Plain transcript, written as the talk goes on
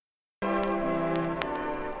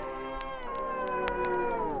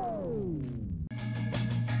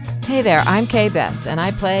Hey there, I'm Kay Bess, and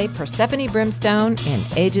I play Persephone Brimstone in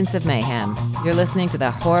Agents of Mayhem. You're listening to the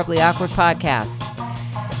Horribly Awkward Podcast.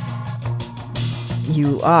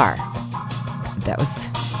 You are. That was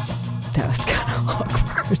kind of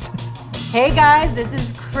awkward. Hey guys, this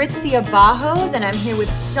is Kritzia Bajos, and I'm here with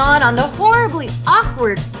Sean on the Horribly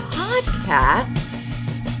Awkward Podcast.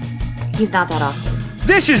 He's not that awkward.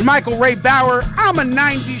 This is Michael Ray Bauer. I'm a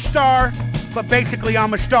 90s star, but basically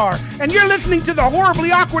I'm a star. And you're listening to the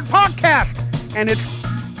Horribly Awkward Podcast. And it's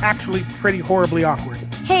actually pretty horribly awkward.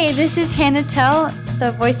 Hey, this is Hannah Tell,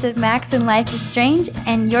 the voice of Max in Life is Strange,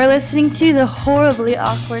 and you're listening to the Horribly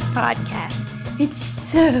Awkward Podcast. It's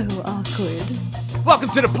so awkward. Welcome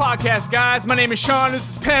to the podcast, guys. My name is Sean.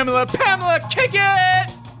 This is Pamela. Pamela, kick it!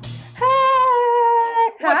 Hey!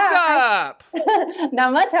 What's up?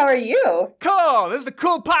 Not much. How are you? Cool. This is a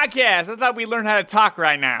cool podcast. I thought we learned how to talk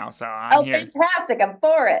right now, so I'm here. Fantastic. I'm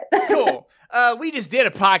for it. Cool. We just did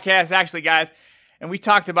a podcast, actually, guys, and we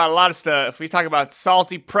talked about a lot of stuff. We talked about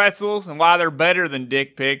salty pretzels and why they're better than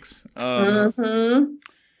dick pics. I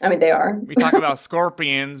mean, they are. We talk about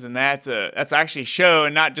scorpions, and that's actually a show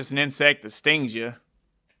and not just an insect that stings you.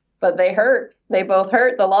 But they hurt. They both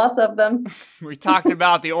hurt, the loss of them. We talked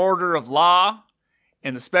about the order of law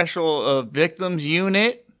and the special victims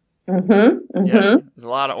unit. Yeah, there's a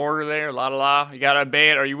lot of order there, a lot of law. You got to obey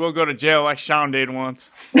it or you will go to jail like Sean did once.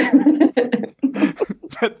 We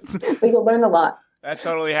will learn a lot. That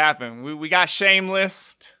totally happened. We got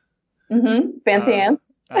Shameless. Fancy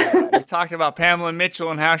ants. We talked about Pamela Mitchell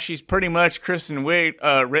and how she's pretty much Kristen Wiig,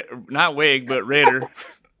 not Wiig, but Ritter.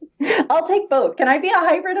 I'll take both. Can I be a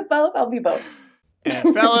hybrid of both? I'll be both.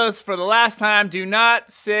 And fellas, for the last time, do not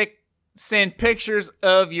send pictures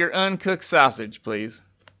of your uncooked sausage, please.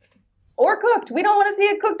 Or cooked. We don't want to see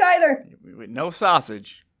it cooked either. No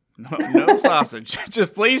sausage. No sausage.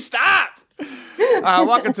 Just please stop.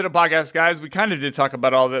 Welcome to the podcast, guys. We kind of did talk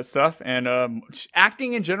about all that stuff. And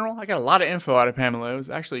acting in general, I got a lot of info out of Pamela. It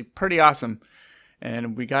was actually pretty awesome.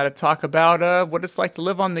 And we got to talk about what it's like to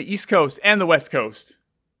live on the East Coast and the West Coast.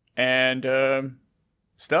 And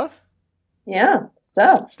stuff. Yeah,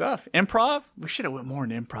 stuff. Improv? We should have went more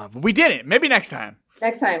into improv. But we didn't. Maybe next time.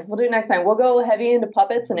 Next time. We'll do it next time. We'll go heavy into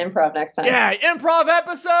puppets and improv next time. Yeah, improv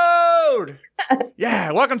episode!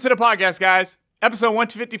 Yeah, welcome to the podcast, guys. Episode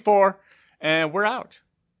 154. And we're out.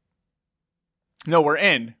 No, we're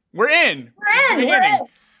in. We're in.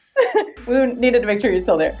 We needed to make sure you're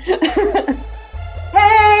still there. Hey,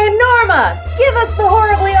 Norma! Give us the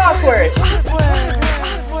horribly awkward.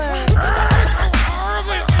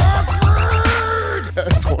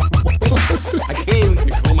 That's horrible. I can't even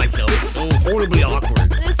control myself. It's so horribly awkward.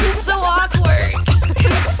 This is so awkward.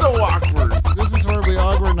 It's so awkward. This is horribly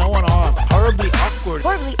awkward. No one off. Horribly awkward.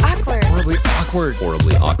 Horribly awkward. Horribly awkward.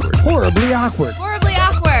 Horribly awkward. Horribly awkward. Horribly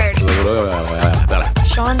awkward.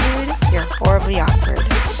 Sean, dude, you're horribly awkward.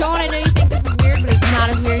 Sean, I know you think this is weird, but it's not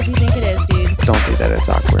as weird as you think it is, dude. Don't do that, it's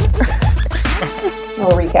awkward.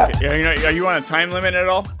 We'll recap. Yeah, are you on a time limit at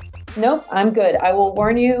all? Nope, I'm good. I will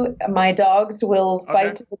warn you, my dogs will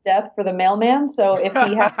fight to the death for the mailman, so if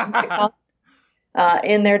he happens to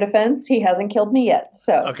in their defense, he hasn't killed me yet.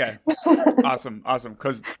 So okay, awesome,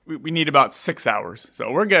 because we need about 6 hours,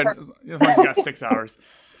 so we're good. We got 6 hours.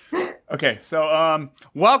 Okay, so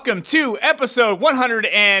welcome to episode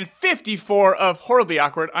 154 of Horribly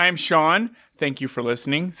Awkward. I'm Sean. Thank you for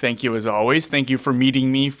listening. Thank you as always. Thank you for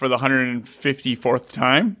meeting me for the 154th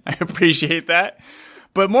time. I appreciate that.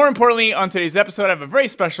 But more importantly, on today's episode, I have a very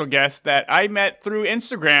special guest that I met through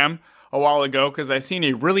Instagram a while ago because I seen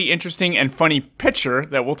a really interesting and funny picture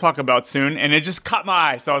that we'll talk about soon, and it just caught my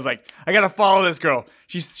eye. So I was like, I gotta follow this girl.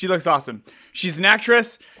 She looks awesome. She's an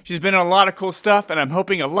actress. She's been in a lot of cool stuff, and I'm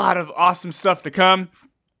hoping a lot of awesome stuff to come.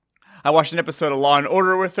 I watched an episode of Law and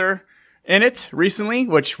Order with her in it recently,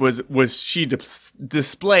 which was she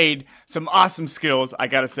displayed some awesome skills, I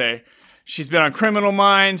gotta say. She's been on Criminal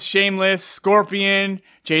Minds, Shameless, Scorpion,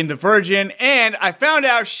 Jane the Virgin, and I found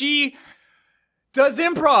out she does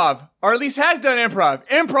improv, or at least has done improv.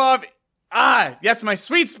 Improv, that's my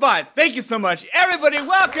sweet spot. Thank you so much. Everybody,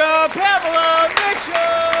 welcome Pamela Mitchell!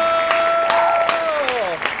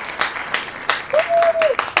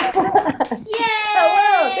 Yay!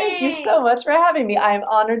 Hello, thank you so much for having me. I'm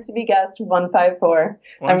honored to be guest 154.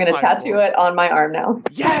 I'm going to tattoo it on my arm now.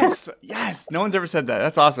 Yes. No one's ever said that.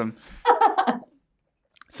 That's awesome.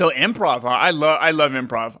 So improv, huh? I love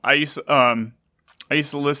improv. I used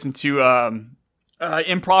to listen to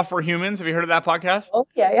Improv for Humans. Have you heard of that podcast? Oh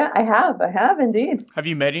yeah, I have indeed. Have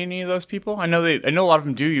you met any of those people? I know a lot of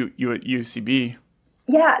them do you at UCB.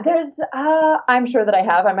 Yeah, I'm sure that I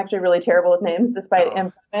have. I'm actually really terrible with names despite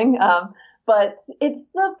improving. But it's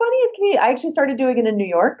the funniest community. I actually started doing it in New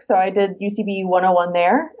York. So I did UCB 101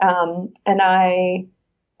 there. And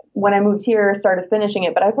when I moved here, started finishing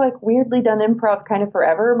it. But I've like weirdly done improv kind of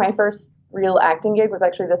forever. My first real acting gig was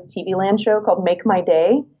actually this TV Land show called Make My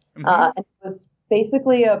Day. And it was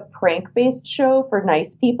basically a prank-based show for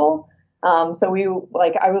nice people. So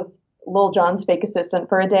I was Lil Jon's fake assistant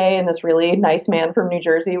for a day, and this really nice man from New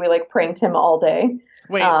Jersey, we like pranked him all day.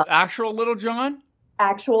 Wait, actual Lil Jon?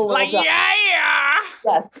 Actual Lil Jon. Yeah!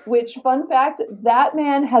 Yes, which, fun fact, that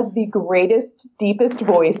man has the greatest, deepest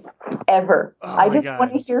voice ever. I just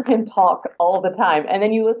want to hear him talk all the time. And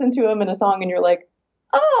then you listen to him in a song and you're like,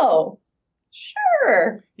 oh,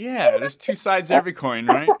 sure. Yeah, there's two sides to every coin,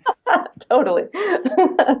 right? Totally.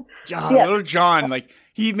 Lil Jon, like,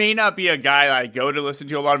 he may not be a guy I go to listen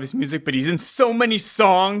to a lot of his music, but he's in so many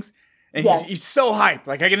songs. And he's so hype.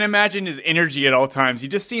 Like, I can imagine his energy at all times. He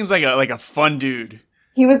just seems like a fun dude.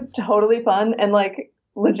 He was totally fun and like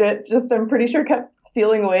legit just I'm pretty sure kept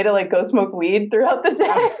stealing away to like go smoke weed throughout the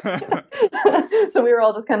day. So we were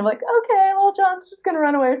all just kind of like, okay, Lil Jon's just gonna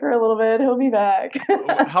run away for a little bit. He'll be back.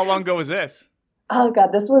 How long ago was this? Oh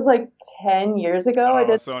God, this was like 10 years ago.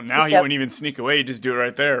 So now he wouldn't even sneak away. He'd just do it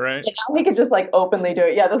right there, right? Yeah, now he could just like openly do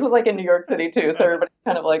it. Yeah, this was like in New York City too. So everybody's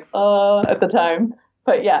kind of like, at the time.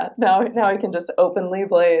 But yeah, now he can just openly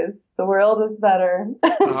blaze. The world is better.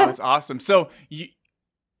 Oh, that's awesome. So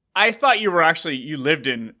I thought you lived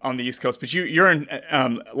on the East Coast, but you're in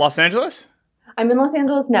Los Angeles? I'm in Los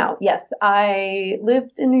Angeles now, yes. I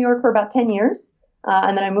lived in New York for about 10 years,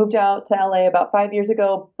 and then I moved out to LA about 5 years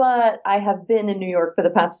ago, but I have been in New York for the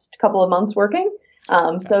past couple of months working.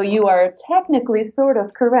 So you are technically sort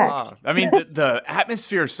of correct. I mean, the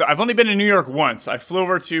atmosphere, so I've only been in New York once. I flew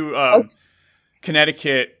over to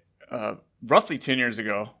Connecticut roughly 10 years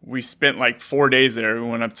ago. We spent like 4 days there. We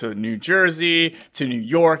went up to New Jersey, to New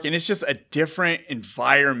York, and it's just a different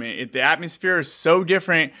environment. The atmosphere is so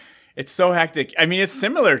different. It's so hectic. I mean, it's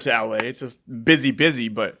similar to LA. It's just busy,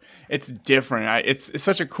 but it's different. It's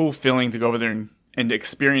such a cool feeling to go over there and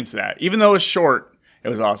experience that. Even though it's short, it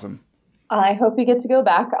was awesome. I hope you get to go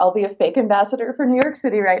back. I'll be a fake ambassador for New York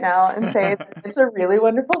City right now and say that it's a really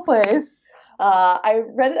wonderful place. I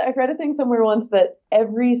read a thing somewhere once that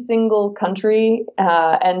every single country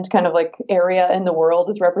and kind of like area in the world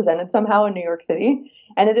is represented somehow in New York City.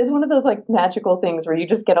 And it is one of those like magical things where you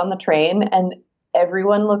just get on the train and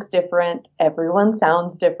everyone looks different. Everyone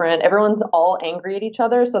sounds different. Everyone's all angry at each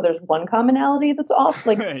other. So there's one commonality that's off.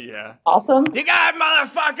 Like, yeah. Awesome. You got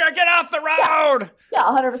motherfucker, get off the road. Yeah,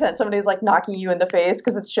 100%. Somebody's like knocking you in the face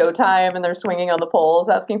because it's showtime and they're swinging on the poles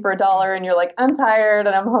asking for $1. And you're like, I'm tired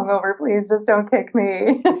and I'm hungover. Please just don't kick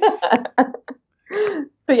me.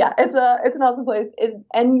 But yeah, it's an awesome place.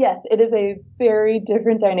 And yes, it is a very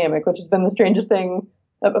different dynamic, which has been the strangest thing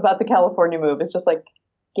about the California move. It's just like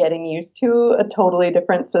getting used to a totally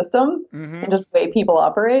different system and just way people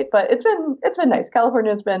operate. But it's been nice. California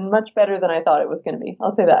has been much better than I thought it was going to be.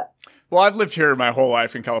 I'll say that. Well, I've lived here my whole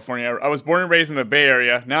life in California. I was born and raised in the Bay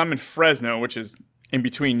Area. Now I'm in Fresno, which is in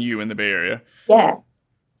between you and the Bay Area. Yeah.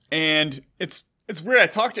 And it's weird. I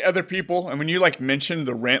talk to other people, and when you like mention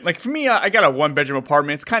the rent, like for me, I got a 1-bedroom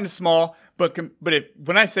apartment. It's kind of small, but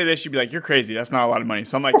when I say this, you'd be like, "You're crazy. That's not a lot of money."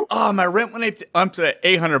 So I'm like, "Oh, my rent went up to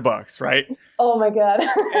 $800, right?" Oh my god.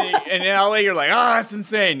 and in LA, you're like, "Oh, that's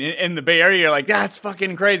insane." In the Bay Area, you're like, "That's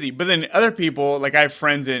fucking crazy." But then other people, like I have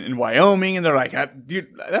friends in Wyoming, and they're like,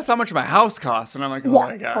 "Dude, that's how much my house costs." And I'm like, "Oh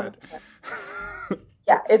my god."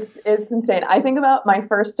 Yeah, it's insane. I think about my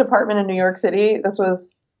first apartment in New York City. This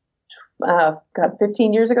was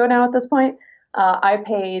 15 years ago now at this point. I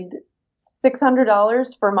paid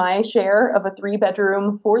 $600 for my share of a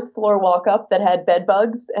 3-bedroom, 4th floor walk up that had bed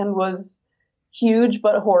bugs and was huge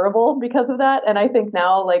but horrible because of that. And I think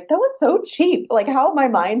now, like, that was so cheap. Like, how my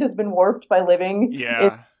mind has been warped by living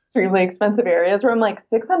in extremely expensive areas where I'm like,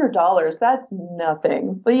 $600, that's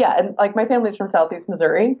nothing. But yeah, and like my family's from Southeast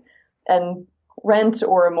Missouri, and rent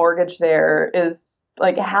or a mortgage there is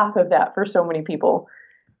like half of that for so many people.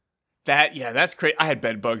 That's great. I had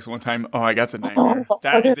bed bugs one time. Oh, I got a nightmare.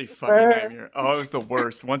 That is a fucking nightmare. Oh, it was the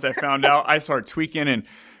worst. Once I found out, I started tweaking and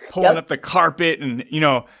pulling up the carpet, and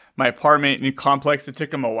my apartment, new complex. It took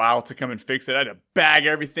them a while to come and fix it. I had to bag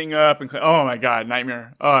everything up and oh my god,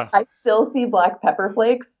 nightmare. I still see black pepper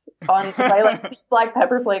flakes on. If I like see black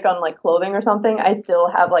pepper flake on like clothing or something, I still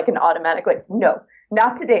have like an automatic like no,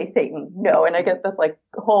 not today, Satan, no. And I get this like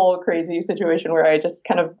whole crazy situation where I just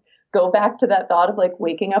kind of go back to that thought of like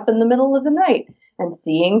waking up in the middle of the night and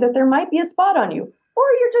seeing that there might be a spot on you. Or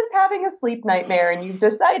you're just having a sleep nightmare and you've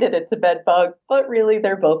decided it's a bed bug, but really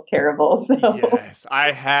they're both terrible. So Yes,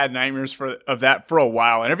 I had nightmares of that for a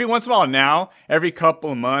while. And every once in a while now, every couple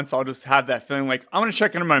of months, I'll just have that feeling like, I'm going to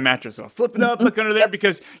check under my mattress. I'll flip it up, look under there,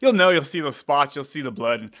 because you'll see those spots, you'll see the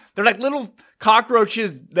blood. And they're like little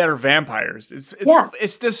cockroaches that are vampires.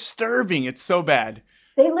 It's disturbing. It's so bad.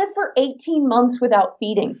 They live for 18 months without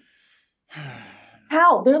feeding.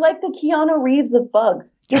 How? They're like the Keanu Reeves of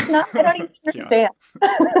bugs. It's not, I don't even understand.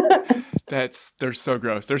 They're so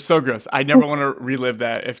gross. They're so gross. I never want to relive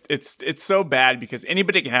that. If it's so bad because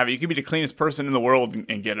anybody can have it. You could be the cleanest person in the world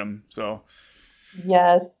and get them. So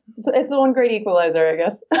yes, so it's the one great equalizer, I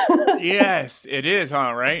guess. Yes, it is,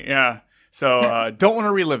 huh? Right? Yeah. So don't want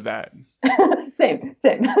to relive that. Same.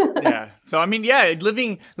 Yeah. So I mean, yeah,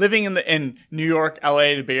 living in New York,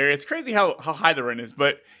 LA, the Bay Area, it's crazy how high the rent is,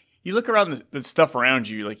 but you look around the stuff around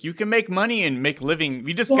you, like you can make money and make living.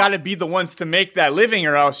 You just got to be the ones to make that living,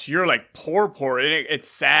 or else you're like poor. And it's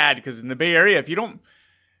sad because in the Bay Area, if you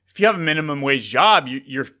have a minimum wage job,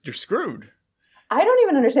 you're screwed. I don't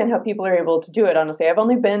even understand how people are able to do it. Honestly, I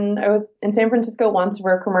was in San Francisco once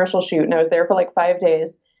for a commercial shoot, and I was there for like 5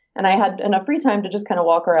 days, and I had enough free time to just kind of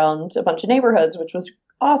walk around a bunch of neighborhoods, which was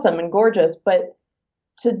awesome and gorgeous. But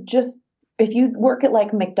if you work at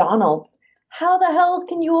like McDonald's, how the hell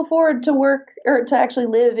can you afford to work or to actually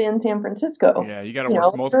live in San Francisco? Yeah, you got to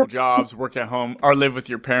work multiple jobs, work at home, or live with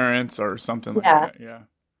your parents or something like that. Yeah.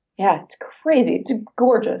 Yeah, it's crazy. It's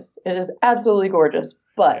gorgeous. It is absolutely gorgeous.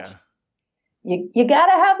 But you got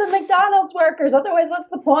to have the McDonald's workers. Otherwise, what's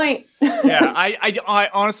the point? Yeah, I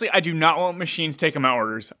honestly, I do not want machines taking my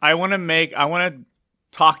orders. I want to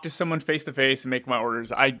talk to someone face to face and make my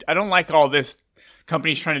orders. I don't like all this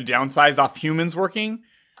companies trying to downsize off humans working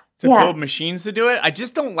to build machines to do it. I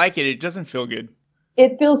just don't like it. It doesn't feel good.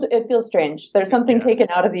 It feels strange. There's something taken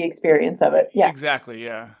out of the experience of it. Yeah. Exactly,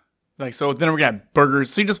 yeah. Like, so then we're going to have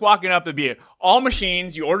burgers. So you're just walking up, it'd be all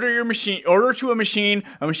machines. You order to a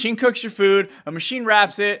machine cooks your food, a machine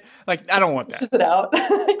wraps it. Like, I don't want that. Pushes it out.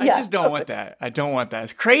 I just don't want that. I don't want that.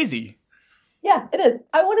 It's crazy. Yeah, it is.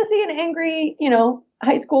 I want to see an angry,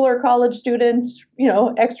 high school or college student,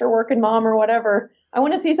 extra working mom or whatever. I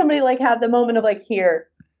want to see somebody like have the moment of like, here,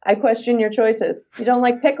 I question your choices. You don't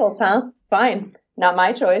like pickles, huh? Fine. Not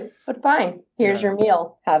my choice, but fine. Here's your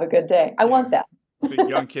meal. Have a good day. I want that. The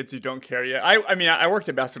young kids who don't care yet. I mean, I worked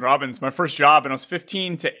at Baskin Robbins. My first job, and I was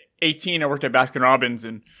 15 to 18. I worked at Baskin Robbins,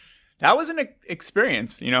 and that was an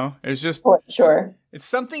experience. It was just sure. It's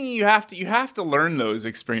something you have to learn those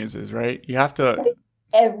experiences, right? You have to.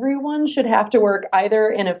 Everyone should have to work either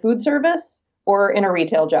in a food service or in a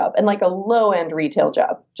retail job, and like a low-end retail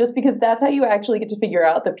job, just because that's how you actually get to figure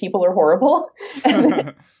out that people are horrible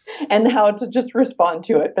and how to just respond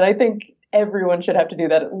to it. But I think everyone should have to do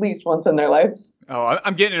that at least once in their lives. Oh,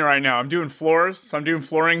 I'm getting it right now. I'm doing floors, so I'm doing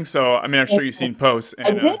flooring. So, I mean, I'm sure you've seen posts. And,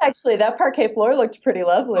 I did actually. That parquet floor looked pretty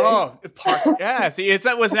lovely. Oh, yeah. See,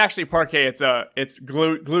 that wasn't actually parquet. It's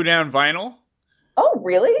glue down vinyl. Oh,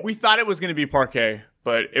 really? We thought it was going to be parquet,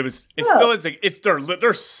 but still is.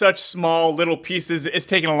 They're such small little pieces. It's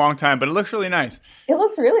taken a long time, but it looks really nice. It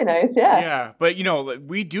looks really nice, yeah. Yeah, but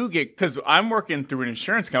we do get, because I'm working through an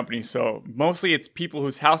insurance company, so mostly it's people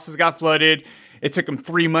whose houses got flooded. It took them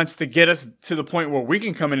 3 months to get us to the point where we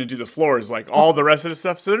can come in and do the floors, like all the rest of the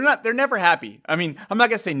stuff. So they're never happy. I mean, I'm not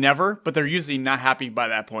gonna say never, but they're usually not happy by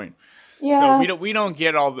that point. Yeah. So we don't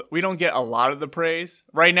get a lot of the praise.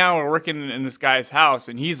 Right now we're working in this guy's house,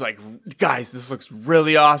 and he's like, guys, this looks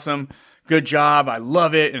really awesome. Good job. I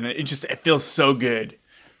love it. And it feels so good.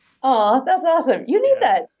 Oh, that's awesome. You need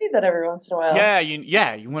that. You need that every once in a while. Yeah.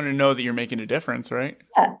 You want to know that you're making a difference, right?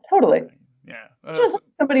 Yeah, totally. Yeah. Just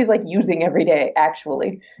somebody's like using every day,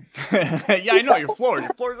 actually. Yeah, I know. Your floors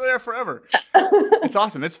are there forever. It's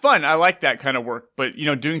awesome. It's fun. I like that kind of work. But,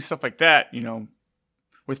 doing stuff like that,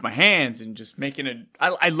 with my hands and just making it.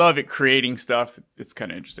 I love it, creating stuff. It's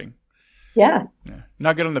kind of interesting. Yeah.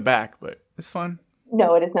 Not good on the back, but it's fun.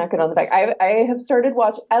 No, it is not good on the back. I have started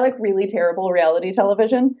watching. I like really terrible reality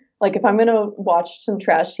television. Like if I'm going to watch some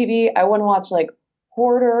trash TV, I want to watch like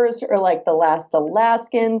Hoarders or like The Last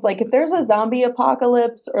Alaskans. Like if there's a zombie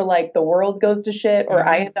apocalypse or like the world goes to shit or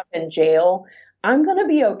I end up in jail, I'm going to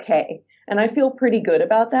be okay. And I feel pretty good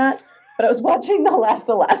about that. But I was watching The Last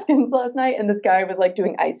Alaskans last night, and this guy was like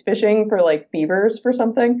doing ice fishing for like beavers for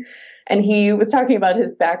something. And he was talking about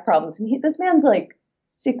his back problems. And this man's like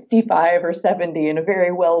 65 or 70 and a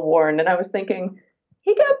very well worn. And I was thinking,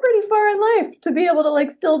 he got pretty far in life to be able to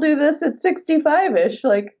like still do this at 65-ish.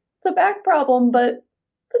 Like it's a back problem, but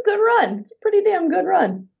it's a good run. It's a pretty damn good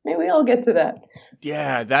run. Maybe we all get to that.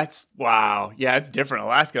 Yeah, that's wow. Yeah, it's different.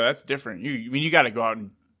 Alaska, that's different. You got to go out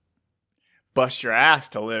and bust your ass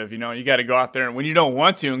to live. You got to go out there and when you don't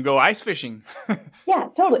want to and go ice fishing. Yeah,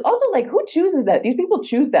 totally. Also, like, who chooses that? These people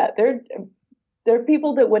choose that. They're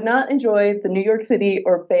people that would not enjoy the New York City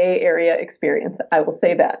or Bay Area experience. I will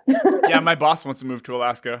say that. Yeah, my boss wants to move to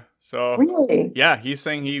Alaska. So really, yeah, he's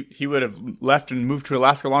saying he would have left and moved to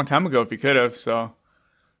Alaska a long time ago if he could have. So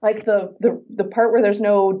like the part where there's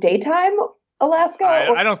no daytime Alaska.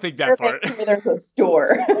 I don't think that part. There's a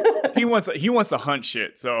store. He wants to hunt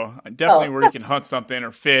shit. So definitely where he can hunt something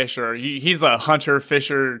or fish or he's a hunter,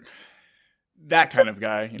 fisher. That kind of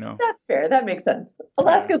guy, That's fair. That makes sense.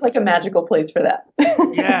 Alaska's like a magical place for that.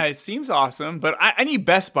 Yeah, it seems awesome. But I need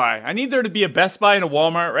Best Buy. I need there to be a Best Buy and a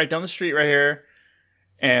Walmart right down the street right here.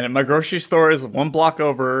 And my grocery store is 1 block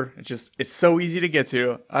over. It's so easy to get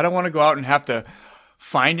to. I don't want to go out and have to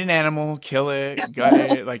find an animal, kill it, gut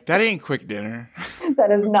it. Like, that ain't quick dinner.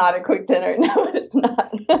 That is not a quick dinner. No, it's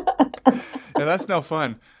not. No, that's no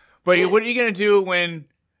fun. But what are you going to do when...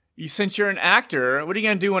 Since you're an actor, what are you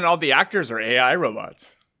going to do when all the actors are AI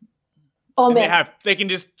robots? Oh, man. They can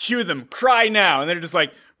just cue them, cry now, and they're just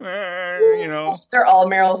like, They're all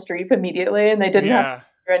Meryl Streep immediately, and they didn't have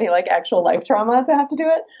any, like, actual life trauma to have to do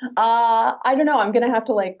it. I don't know. I'm going to have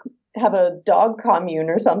to, like, have a dog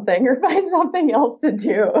commune or something, or find something else to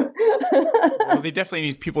do. Well, they definitely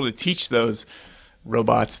need people to teach those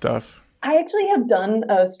robot stuff. I actually have done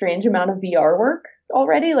a strange amount of VR work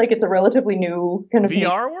already. Like, it's a relatively new kind of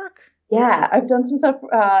VR work? Yeah, I've done some stuff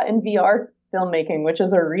in VR filmmaking, which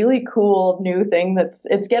is a really cool new thing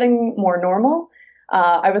it's getting more normal.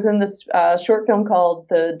 I was in this short film called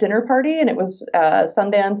The Dinner Party, and it was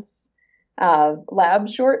Sundance lab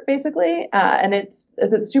short, basically. And it's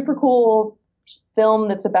a super cool film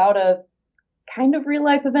that's about a kind of real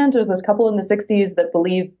life event. There's this couple in the 60s that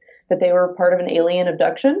believe that they were part of an alien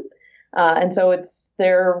abduction. And so it's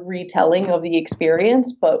their retelling of the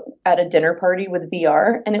experience, but at a dinner party with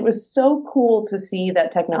VR. And it was so cool to see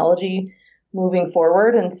that technology moving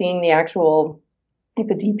forward and seeing the actual, like,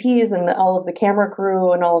 the DPs and all of the camera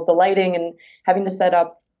crew and all of the lighting and having to set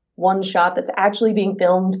up one shot that's actually being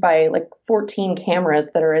filmed by like 14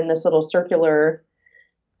 cameras that are in this little circular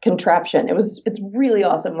contraption. It's really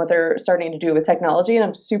awesome what they're starting to do with technology. And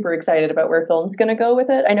I'm super excited about where film's going to go with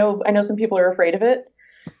it. I know some people are afraid of it.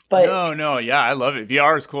 But no, yeah, I love it.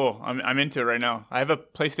 VR is cool. I'm into it right now. I have a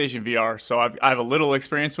PlayStation VR, so I have a little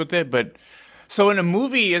experience with it. But so in a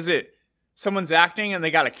movie, is it someone's acting and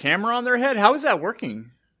they got a camera on their head? How is that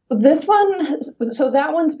working? This one, so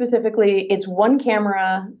that one specifically, it's one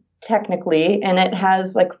camera technically, and it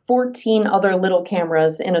has like 14 other little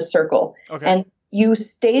cameras in a circle. Okay. And you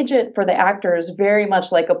stage it for the actors very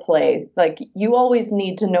much like a play. Like, you always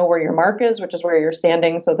need to know where your mark is, which is where you're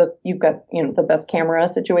standing, so that you've got, the best camera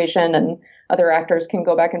situation and other actors can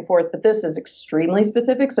go back and forth. But this is extremely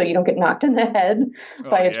specific, so you don't get knocked in the head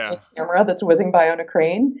by a giant camera that's whizzing by on a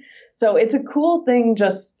crane. So it's a cool thing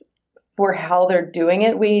just for how they're doing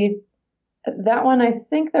it. That one, I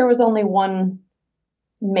think there was only one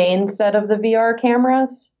main set of the VR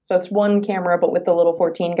cameras. So it's one camera, but with the little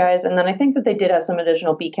 14 guys. And then I think that they did have some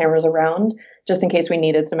additional B cameras around just in case we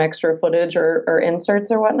needed some extra footage or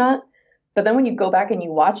inserts or whatnot. But then when you go back and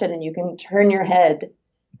you watch it and you can turn your head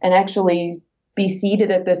and actually be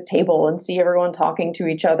seated at this table and see everyone talking to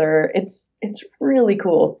each other, it's really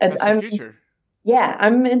cool. And That's the future. Yeah,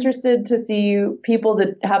 I'm interested to see people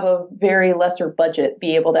that have a very lesser budget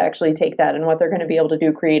be able to actually take that and what they're going to be able to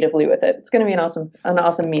do creatively with it. It's going to be an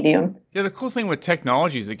awesome medium. Yeah, the cool thing with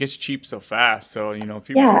technology is it gets cheap so fast. So,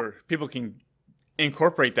 people can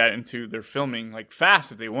incorporate that into their filming like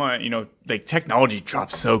fast if they want. Like, technology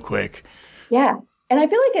drops so quick. Yeah. And I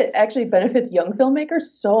feel like it actually benefits young filmmakers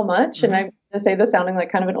so much. Mm-hmm. And I'm going to say this sounding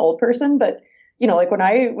like kind of an old person, but like when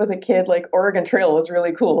I was a kid, like Oregon Trail was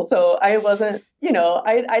really cool. So I wasn't,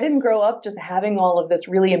 I didn't grow up just having all of this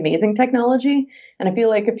really amazing technology. And I feel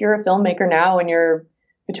like if you're a filmmaker now and you're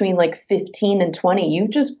between like 15 and 20, you've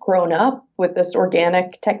just grown up with this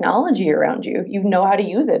organic technology around you. You know how to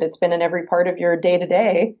use it. It's been in every part of your day to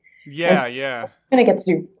day. Yeah, You're going to get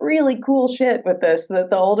to do really cool shit with this that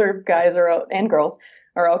the older guys and girls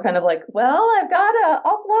are all kind of like, well, I've got to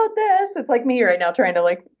upload this. It's like me right now trying to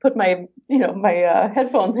like put my, my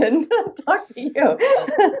headphones in to talk to you.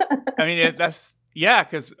 I mean,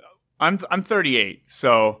 because I'm 38.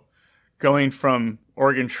 So going from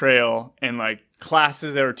Oregon Trail and like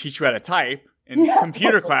classes that would teach you how to type and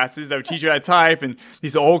computer classes that would teach you how to type and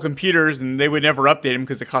these old computers and they would never update them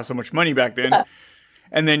because it cost so much money back then.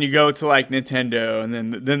 And then you go to like Nintendo,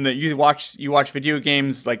 and then you watch video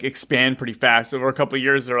games like expand pretty fast. Over a couple of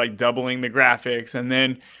years, they're like doubling the graphics, and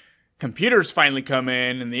then computers finally come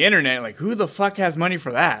in, and the internet. Like, who the fuck has money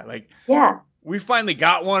for that? Like, yeah, we finally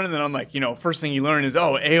got one, and then I'm like, first thing you learn is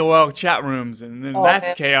AOL chat rooms, and then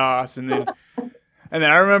that's chaos, and then and then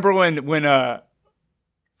I remember when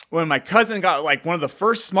my cousin got like one of the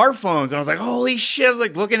first smartphones, and I was like, holy shit! I was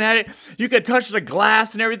like looking at it, you could touch the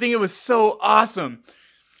glass and everything. It was so awesome.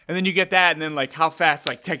 And then you get that, and then like how fast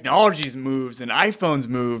like technologies moves and iPhones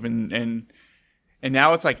move, and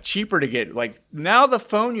now it's like cheaper to get. Like now the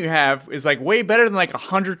phone you have is like way better than like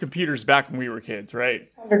 100 computers back when we were kids,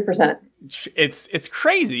 right? 100%. It's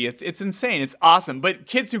crazy. It's insane. It's awesome. But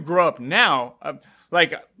kids who grow up now,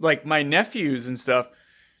 like my nephews and stuff,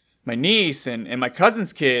 my niece and my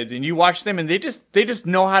cousin's kids, and you watch them, and they just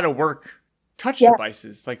know how to work touch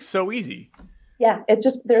devices like so easy. Yeah, it's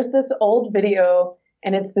just there's this old video.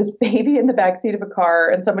 And it's this baby in the backseat of a car,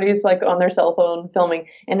 and somebody's like on their cell phone filming.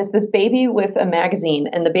 And it's this baby with a magazine,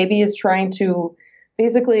 and the baby is trying to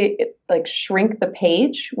basically like shrink the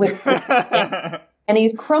page with and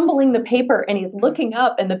he's crumbling the paper, and he's looking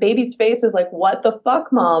up, and the baby's face is like, "What the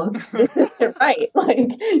fuck, mom? This isn't right." Like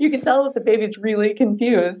you can tell that the baby's really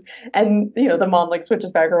confused, and the mom like switches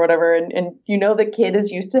back or whatever, and the kid is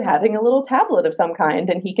used to having a little tablet of some kind,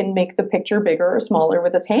 and he can make the picture bigger or smaller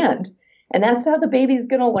with his hand. And that's how the baby's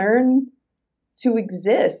going to learn to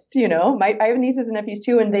exist. I have nieces and nephews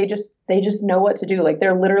too, and they just know what to do. Like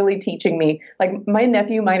they're literally teaching me. Like my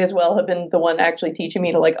nephew might as well have been the one actually teaching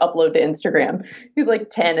me to like upload to Instagram. He's like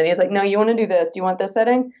 10, and he's like, "No, you want to do this? Do you want this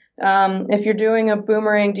setting? If you're doing a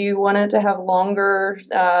boomerang, do you want it to have longer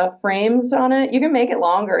frames on it? You can make it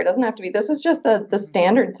longer. It doesn't have to be. This is just the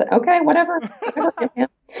standard. Okay, whatever."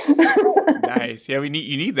 Nice. Yeah, you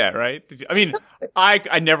need that, right? I mean,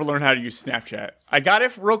 I never learned how to use Snapchat. I got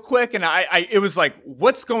it real quick, and it was like,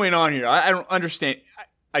 what's going on here? I don't understand.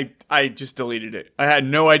 I just deleted it. I had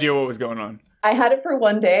no idea what was going on. I had it for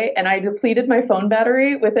one day, and I depleted my phone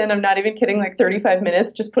battery within, I'm not even kidding, like 35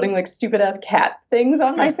 minutes, just putting like stupid ass cat things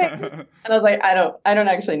on my face. And I was like, I don't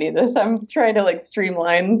actually need this. I'm trying to like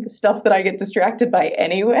streamline stuff that I get distracted by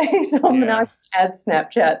anyway. So I'm gonna add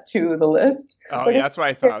Snapchat to the list. Oh yeah, that's what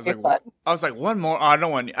I thought. I was like, one more. I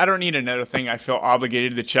don't need another thing I feel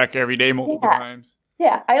obligated to check every day multiple times.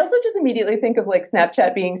 Yeah, I also just immediately think of like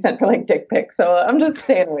Snapchat being sent for like dick pics, so I'm just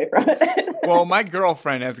staying away from it. Well, my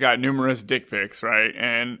girlfriend has got numerous dick pics, right?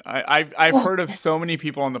 And I've heard of so many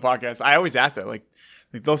people on the podcast. I always ask that, like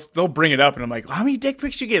they'll bring it up, and I'm like, how many dick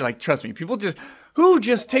pics you get? Like, trust me, people who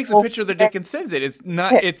just takes a picture of their dick and sends it.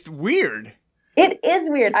 It's weird. It is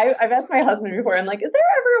weird. I've asked my husband before. I'm like, is there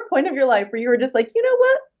ever a point of your life where you were just like, you know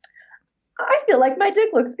what? I feel like my dick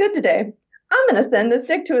looks good today. I'm going to send this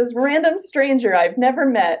dick to a random stranger I've never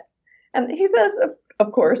met. And he says,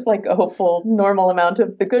 of course, like a hopeful, normal amount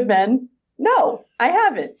of the good men, no, I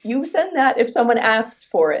haven't. You send that if someone asked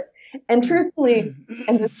for it. And truthfully,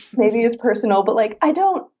 and this maybe is personal, but like, I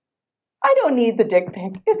don't need the dick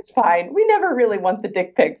pic. It's fine. We never really want the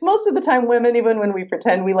dick pic. Most of the time, women, even when we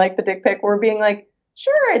pretend we like the dick pic, we're being like,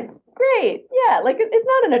 sure, it's great. Yeah, like it's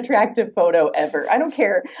not an attractive photo ever. I don't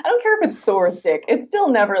care. I don't care if it's Thor's dick. It's still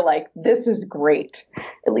never like, this is great.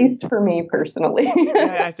 At least for me personally.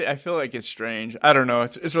 Yeah, I feel like it's strange. I don't know.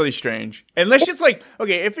 It's really strange. Unless it's like,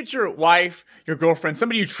 okay, if it's your wife, your girlfriend,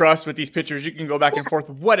 somebody you trust with these pictures, you can go back and forth,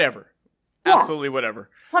 whatever. Yeah. Absolutely whatever.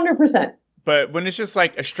 100%. But when it's just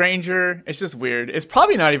like a stranger, it's just weird. It's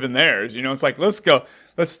probably not even theirs. It's like, let's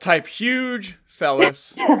type huge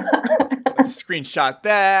fellas. Let's screenshot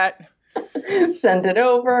that. Send it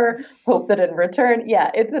over. Hope that in return. Yeah,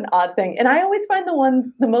 it's an odd thing. And I always find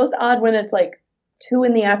the most odd when it's like 2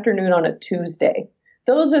 p.m. on a Tuesday.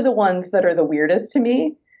 Those are the ones that are the weirdest to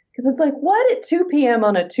me. Because it's like, what at 2 p.m.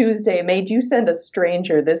 on a Tuesday made you send a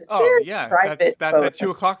stranger this very private that's photo? At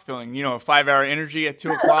 2 o'clock feeling. 5-hour energy at 2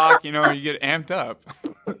 o'clock. You get amped up.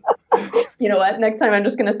 You know what? Next time I'm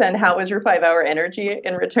just going to send, how was your 5-hour energy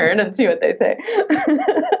in return, and see what they say.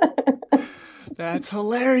 That's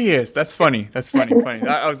hilarious. That's funny. Funny.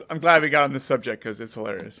 I'm glad we got on this subject because it's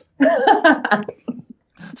hilarious.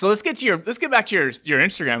 So let's get back to your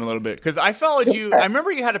Instagram a little bit, because I followed you. I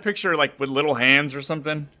remember you had a picture like with little hands or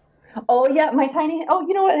something. Oh yeah, my tiny. Oh,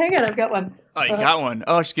 you know what? Hang on, I've got one. Oh, you got one.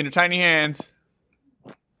 Oh, she's getting tiny hands.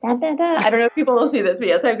 Da, da, da. I don't know if people will see this, but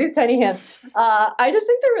yes, I have these tiny hands. I just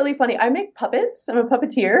think they're really funny. I make puppets. I'm a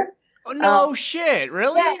puppeteer. Oh, no shit,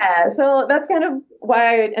 really? Yeah, so that's kind of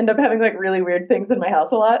why I end up having like really weird things in my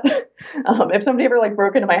house a lot. If somebody ever like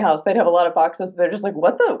broke into my house, they'd have a lot of boxes. They're just like,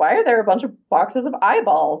 why are there a bunch of boxes of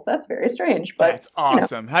eyeballs? That's very strange. But that's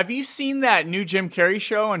awesome. Have you seen that new Jim Carrey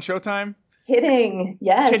show on Showtime? Kidding.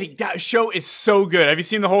 Yes. Kidding. That show is so good. Have you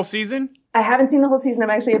seen the whole season? I haven't seen the whole season. I'm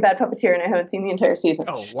actually a bad puppeteer, and I haven't seen the entire season.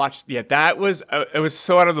 Oh, watch. Yeah, that was, it was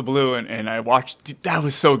so out of the blue, and I watched, that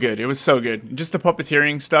was so good. It was so good. Just the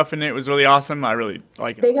puppeteering stuff in it was really awesome. I really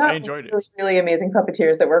like it. I enjoyed it. Really amazing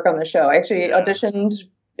puppeteers that work on the show. I actually auditioned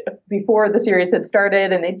before the series had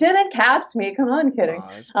started, and they didn't cast me. Come on, kidding.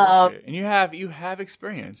 And you have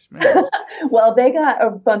experience, man. Well, they got a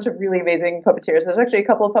bunch of really amazing puppeteers. There's actually a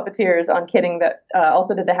couple of puppeteers on Kidding that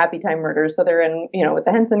also did the Happy Time Murders. So they're in, with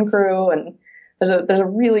the Henson crew, and there's a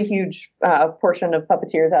really huge portion of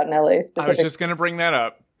puppeteers out in LA. I was just gonna bring that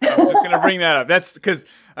up. That's because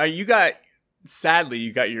you got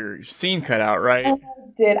your scene cut out, right?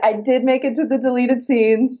 I did make it to the deleted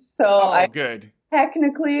scenes, so good.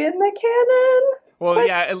 Technically in the canon. Well,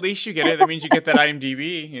 yeah, at least you get it. That means you get that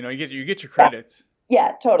IMDb. You get your credits.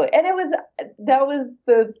 Yeah, totally. And that was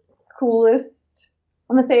the coolest.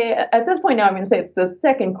 I'm gonna say at this point now, I'm gonna say it's the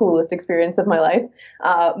second coolest experience of my life.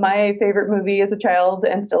 My favorite movie as a child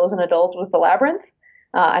and still as an adult was The Labyrinth.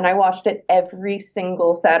 And I watched it every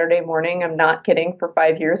single Saturday morning. I'm not kidding. For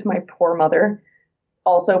 5 years, my poor mother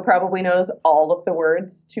also probably knows all of the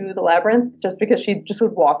words to The Labyrinth just because she just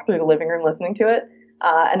would walk through the living room listening to it.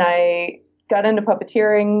 And I got into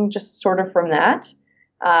puppeteering just sort of from that.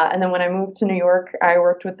 And then when I moved to New York, I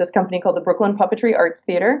worked with this company called the Brooklyn Puppetry Arts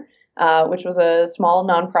Theater, which was a small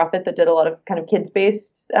nonprofit that did a lot of kind of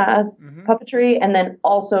kids-based puppetry, and then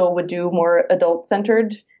also would do more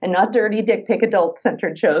adult-centered and not dirty dick pic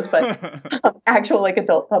adult-centered shows, but actual like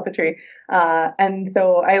adult puppetry. And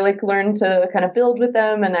so I learned to kind of build with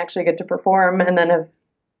them and actually get to perform, and then have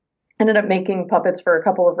ended up making puppets for a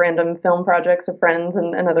couple of random film projects of friends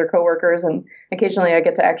and other coworkers, and occasionally I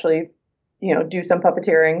get to actually, do some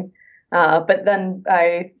puppeteering. But then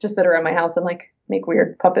I just sit around my house and make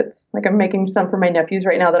weird puppets. Like I'm making some for my nephews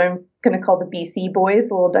right now that I'm going to call the BC Boys,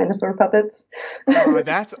 the little dinosaur puppets. Oh,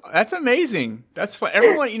 that's amazing. That's fun.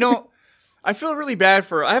 Everyone, I feel really bad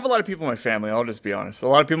I have a lot of people in my family, I'll just be honest. A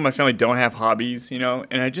lot of people in my family don't have hobbies, and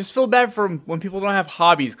I just feel bad for when people don't have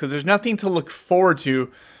hobbies because there's nothing to look forward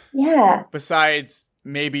to. Yeah. Besides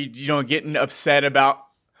maybe, getting upset about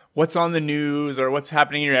what's on the news or what's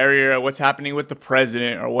happening in your area or what's happening with the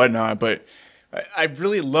president or whatnot. But I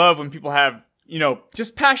really love when people have,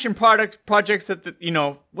 just passion projects that,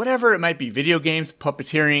 whatever it might be, video games,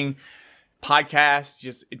 puppeteering, podcasts,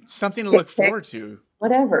 just it's something to look forward to.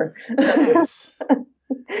 Whatever. Yes.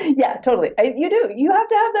 Yeah, totally. You do. You have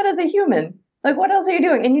to have that as a human. Like, what else are you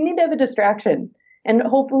doing? And you need to have a distraction. And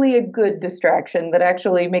hopefully a good distraction that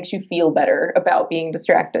actually makes you feel better about being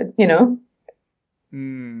distracted, Yeah.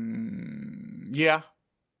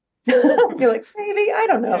 You're like, maybe, I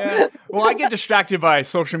don't know. Yeah. Well, I get distracted by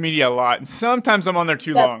social media a lot, and sometimes I'm on there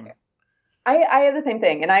too long. Fair. I have the same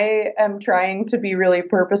thing, and I am trying to be really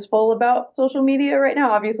purposeful about social media right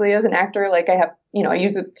now. Obviously, as an actor, I have, I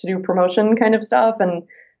use it to do promotion kind of stuff and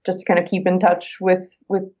just to kind of keep in touch with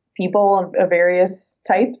people of various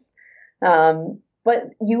types.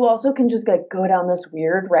 But you also can just go down this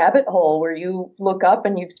weird rabbit hole where you look up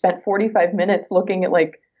and you've spent 45 minutes looking at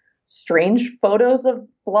strange photos of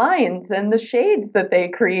blinds and the shades that they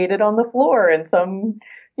created on the floor and some,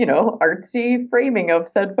 artsy framing of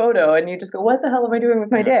said photo. And you just go, what the hell am I doing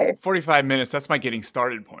with my day? 45 minutes. That's my getting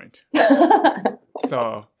started point.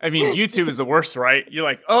 So, YouTube is the worst, right? You're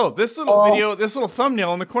like, oh, this little video, this little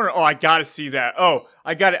thumbnail in the corner. Oh, I got to see that. Oh,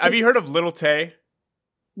 I got it. Have you heard of Little Tay?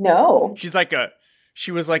 No. She's like an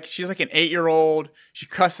 8-year-old. She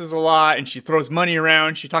cusses a lot and she throws money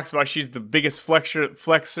around. She talks about she's the biggest flexer of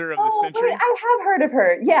the century. Wait, I have heard of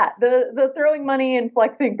her. Yeah, the throwing money and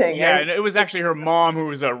flexing thing. Yeah, and it was actually her mom who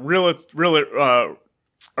was a realtor,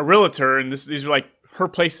 and these were her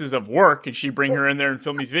places of work, and she'd bring her in there and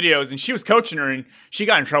film these videos, and she was coaching her, and she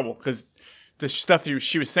got in trouble because the stuff that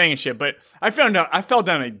she was saying and shit. But I fell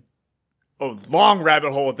down a long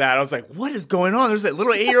rabbit hole with that. I was like, what is going on? There's that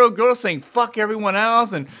little 8-year-old girl saying fuck everyone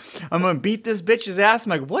else and I'm gonna beat this bitch's ass. I'm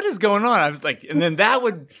like, what is going on? I was like, and then that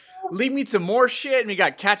would lead me to more shit, and we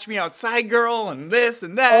got Catch Me Outside Girl and this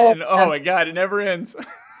and that, and oh my god, it never ends.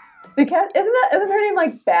 Isn't her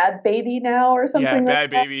name Bad Baby now or something? Yeah, Bad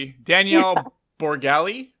Baby. Danielle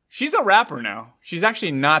Borgali. She's a rapper now. She's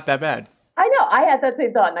actually not that bad. I know. I had that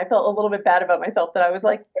same thought, and I felt a little bit bad about myself that I was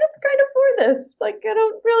like, I'm kind of for this. I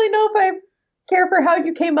don't really know if I care for how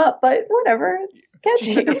you came up, but whatever. It's catchy.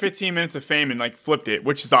 She took her 15 minutes of fame and like flipped it,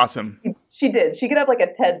 which is awesome. She did. She could have like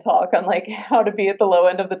a TED talk on like how to be at the low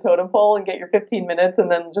end of the totem pole and get your 15 minutes, and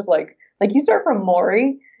then just like you start from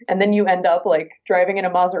Maury and then you end up like driving in a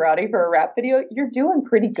Maserati for a rap video. You're doing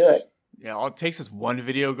pretty good. Yeah, all it takes is one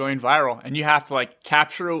video going viral, and you have to like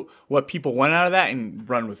capture what people want out of that and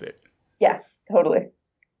run with it. Yeah, totally.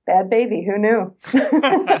 Bad Baby, who knew?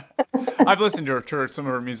 I've listened to some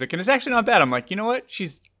of her music, and it's actually not bad. I'm like, you know what?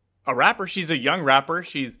 She's a rapper. She's a young rapper.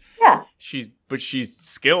 She's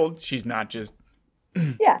skilled. She's not just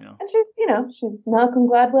yeah. And she's Malcolm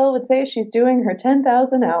Gladwell would say she's doing her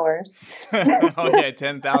 10,000 hours. Oh yeah,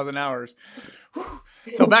 10,000 hours.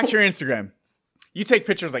 So back to your Instagram. You take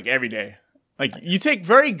pictures like every day. Like you take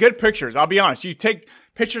very good pictures. I'll be honest. You take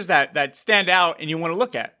pictures that stand out and you want to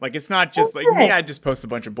look at. Like it's not just like me. I just post a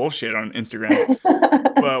bunch of bullshit on Instagram.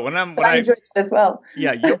 But when I enjoy it as well.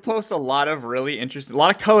 Yeah, you'll post a lot of really interesting, a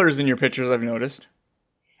lot of colors in your pictures. I've noticed.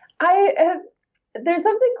 There's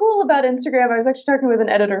something cool about Instagram. I was actually talking with an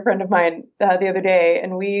editor friend of mine the other day,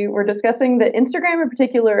 and we were discussing that Instagram in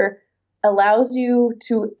particular allows you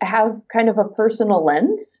to have kind of a personal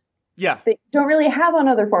lens. Yeah. That you don't really have on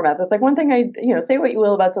other formats. It's like one thing say what you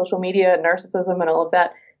will about social media and narcissism and all of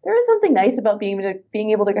that. There is something nice about being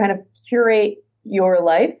able to kind of curate your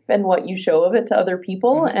life and what you show of it to other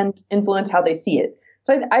people and influence how they see it.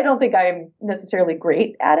 So I don't think I'm necessarily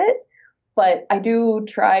great at it, but I do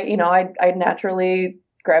try, I naturally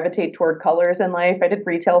gravitate toward colors in life. I did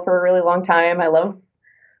retail for a really long time. I love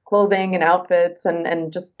clothing and outfits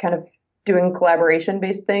and just kind of doing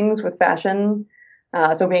collaboration-based things with fashion.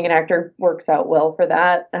 So being an actor works out well for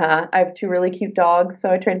that. I have 2 really cute dogs, so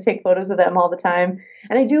I try to take photos of them all the time.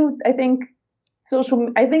 And I think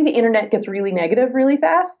the internet gets really negative really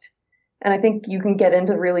fast. And I think you can get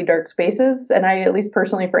into really dark spaces. And I, at least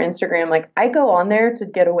personally for Instagram, like I go on there to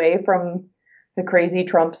get away from the crazy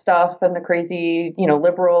Trump stuff and the crazy,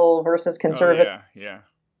 liberal versus conservative. Oh, yeah.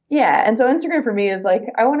 Yeah. And so Instagram for me is like,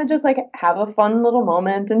 I want to just like have a fun little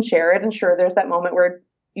moment and share it. And sure, there's that moment where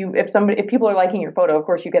if people are liking your photo, of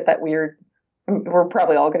course you get that weird, we're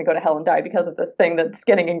probably all going to go to hell and die because of this thing that's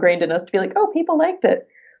getting ingrained in us to be like, oh, people liked it.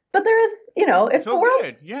 But there is, it feels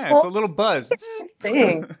good. Yeah. It's a little buzz.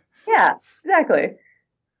 Thing. Yeah, exactly.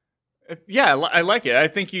 Yeah, I like it. I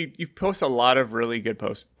think you post a lot of really good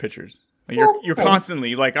pictures. You're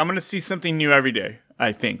constantly like, I'm going to see something new every day,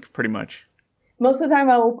 I think, pretty much. Most of the time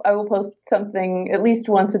I will post something at least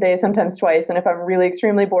once a day, sometimes twice. And if I'm really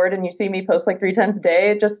extremely bored and you see me post like 3 times a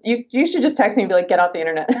day, you should just text me and be like, get off the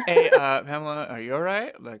internet. Hey, Pamela, are you all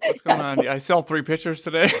right? Like, what's going on? I sell 3 pictures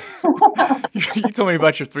today. You told me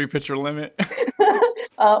about your 3 picture limit.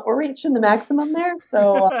 We're reaching the maximum there.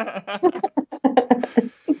 So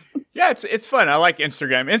yeah, it's fun. I like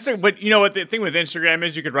Instagram. But you know what the thing with Instagram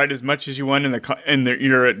is, you could write as much as you want in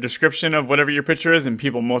your description of whatever your picture is, and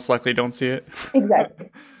people most likely don't see it. Exactly.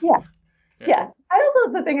 Yeah. I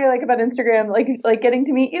also, the thing I like about Instagram, like getting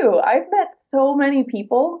to meet you. I've met so many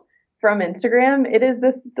people from Instagram. It is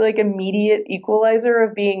this like immediate equalizer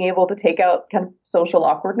of being able to take out kind of social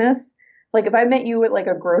awkwardness. Like if I met you at like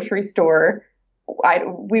a grocery store,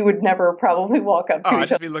 we would never probably walk up to each other. I'd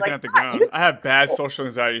just be looking at the ground. I have bad social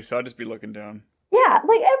anxiety, so I'd just be looking down. Yeah,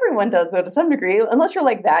 like everyone does though to some degree, unless you're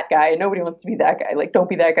like that guy. Nobody wants to be that guy. Like, don't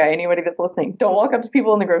be that guy. Anybody that's listening, don't walk up to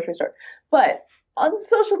people in the grocery store. But on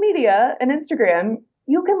social media and Instagram,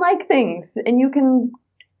 you can like things and you can,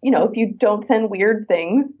 if you don't send weird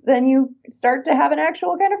things, then you start to have an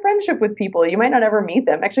actual kind of friendship with people. You might not ever meet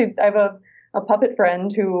them. Actually, I have a puppet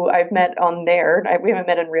friend who I've met on there. We haven't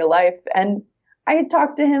met in real life. And I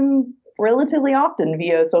talk to him relatively often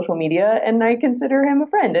via social media, and I consider him a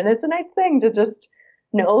friend. And it's a nice thing to just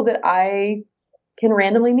know that I can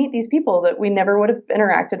randomly meet these people that we never would have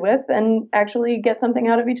interacted with and actually get something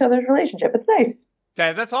out of each other's relationship. It's nice.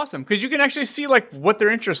 Yeah, that's awesome. Because you can actually see like what their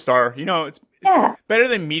interests are. It's better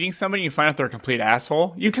than meeting somebody and you find out they're a complete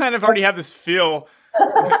asshole. You kind of already have this feel,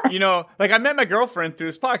 like I met my girlfriend through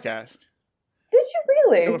this podcast. Did you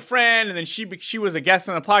really? To a friend, and then she was a guest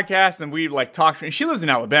on a podcast, and we like talked. And she lives in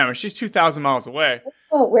Alabama. She's 2,000 miles away.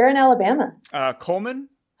 Oh, where in Alabama? Coleman.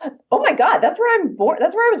 Oh my God, that's where I'm born.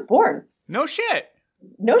 That's where I was born. No shit.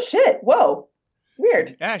 Whoa,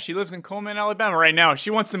 weird. Yeah, she lives in Coleman, Alabama right now.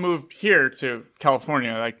 She wants to move here to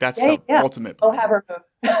California. Like that's the ultimate plan. Oh, have her move.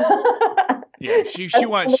 Yeah, she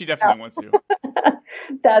definitely wants to.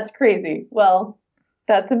 That's crazy. Well,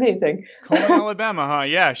 that's amazing. Coleman, Alabama, huh?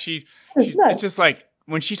 Yeah, it's just like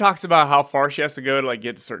when she talks about how far she has to go to like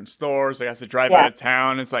get to certain stores, like has to drive out of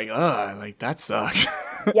town. It's like, ugh, like that sucks.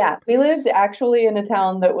 Yeah, we lived actually in a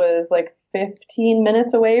town that was like 15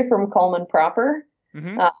 minutes away from Coleman proper.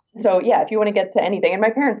 Mm-hmm. So yeah, if you want to get to anything, and my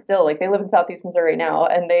parents still, like, they live in Southeast Missouri now,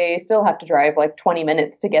 and they still have to drive like 20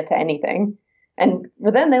 minutes to get to anything. And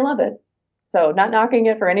for them, they love it. So not knocking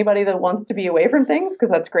it for anybody that wants to be away from things, because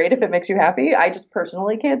that's great if it makes you happy. I just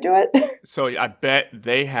personally can't do it. So I bet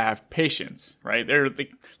they have patience, right?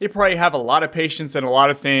 They probably have a lot of patience in a lot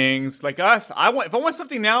of things. Like us, if I want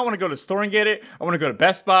something now, I want to go to the store and get it. I want to go to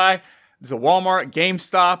Best Buy. There's a Walmart,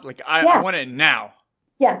 GameStop. Like I want it now.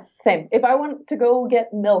 Yeah, same. If I want to go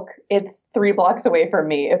get milk, it's 3 blocks away from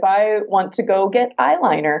me. If I want to go get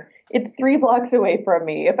eyeliner, it's 3 blocks away from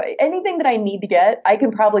me. Anything that I need to get, I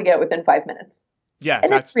can probably get within 5 minutes. Yeah,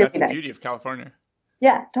 and that's really the nice. beauty of California.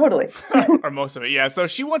 Yeah, totally. Or most of it. Yeah, so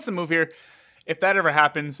she wants to move here. If that ever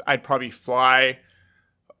happens, I'd probably fly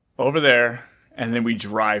over there and then we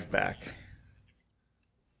drive back.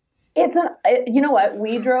 You know what?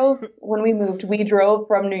 When we moved, we drove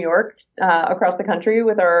from New York across the country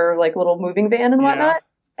with our like little moving van and whatnot.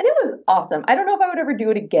 And it was awesome. I don't know if I would ever do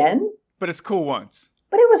it again. But it's cool once.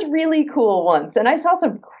 But it was really cool once. And I saw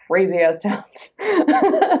some crazy ass towns.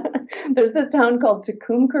 There's this town called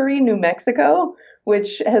Tucumcari, New Mexico,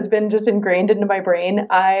 which has been just ingrained into my brain.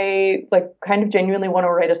 I like kind of genuinely want to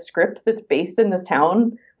write a script that's based in this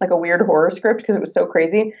town, like a weird horror script, because it was so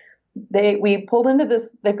crazy. We pulled into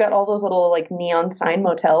this. They've got all those little like neon sign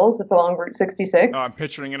motels. It's along Route 66. Oh, I'm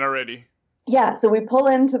picturing it already. Yeah, so we pull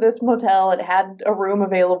into this motel. It had a room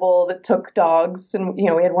available that took dogs, and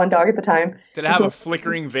we had 1 dog at the time. Did it have a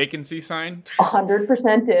flickering vacancy sign?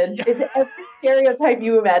 100% did. Yeah. It's every stereotype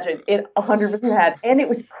you imagine. It 100% had, and it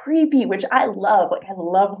was creepy, which I love. Like I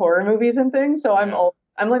love horror movies and things, so I'm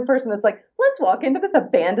like the person that's like, let's walk into this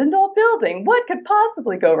abandoned old building. What could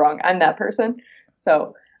possibly go wrong? I'm that person.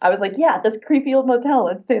 So I was like, yeah, this creepy old motel.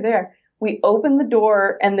 Let's stay there. We open the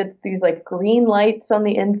door, and it's these like green lights on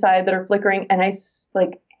the inside that are flickering. And I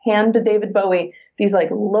like hand to David Bowie, these like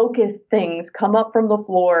locust things come up from the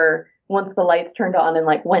floor once the lights turned on and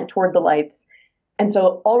like went toward the lights. And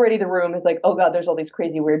so already the room is like, oh God, there's all these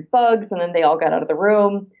crazy weird bugs. And then they all got out of the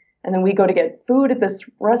room. And then we go to get food at this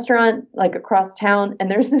restaurant like across town.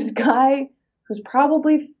 And there's this guy who's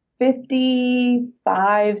probably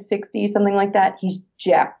 55, 60, something like that. He's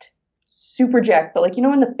jacked. Super jacked, but like,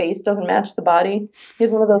 when the face doesn't match the body, he's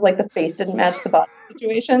one of those like the face didn't match the body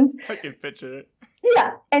situations. I can picture it.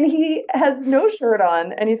 Yeah, and he has no shirt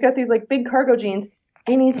on, and he's got these like big cargo jeans,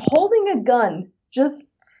 and he's holding a gun, just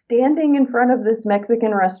standing in front of this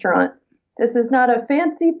Mexican restaurant. This is not a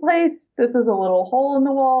fancy place. This is a little hole in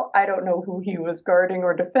the wall. I don't know who he was guarding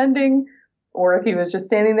or defending, or if he was just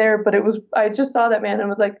standing there, but I just saw that man and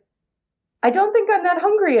was like, I don't think I'm that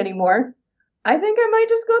hungry anymore. I think I might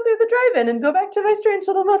just go through the drive-in and go back to my strange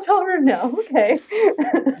little motel room now. Okay.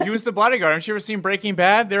 He was the bodyguard. Haven't you ever seen Breaking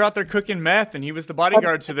Bad? They're out there cooking meth, and he was the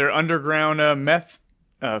bodyguard to their underground meth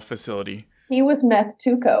facility. He was Meth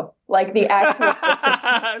Tuco, like the actual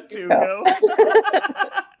Tuco.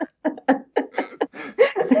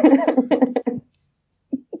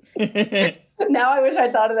 Now I wish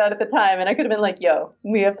I'd thought of that at the time, and I could have been like, yo,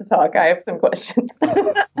 we have to talk. I have some questions.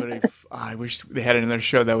 I wish they had another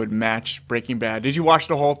show that would match Breaking Bad. Did you watch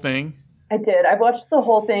the whole thing? I did. I watched the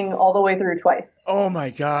whole thing all the way through twice. Oh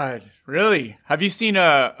my God. Really? Have you seen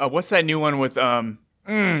what's that new one with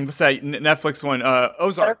what's that Netflix one?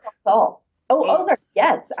 Ozark. Better Call Saul. Ozark.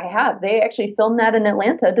 Yes, I have. They actually filmed that in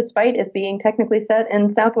Atlanta, despite it being technically set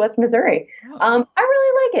in Southwest Missouri. I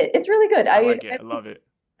really like it. It's really good. I like it. I love it.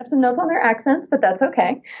 I have some notes on their accents, but that's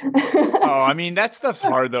okay. Oh, I mean, that stuff's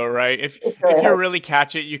hard though, right? If you really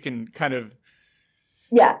catch it, you can kind of.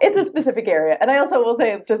 Yeah, it's a specific area. And I also will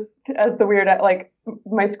say, just as the weird, like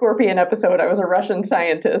my Scorpion episode, I was a Russian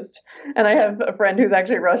scientist. And I have a friend who's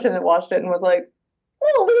actually Russian that watched it and was like, a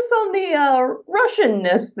little loose on the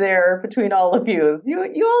Russianness there between all of you. You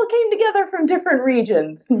all came together from different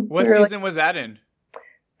regions. What season was that in?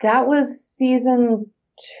 That was season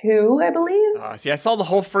 2, I believe. See, I saw the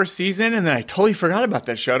whole first season, and then I totally forgot about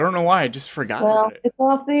that show. I don't know why. I just forgot about it. It's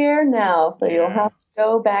off the air now, so you'll have to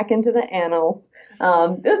go back into the annals. It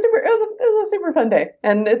was a super fun day,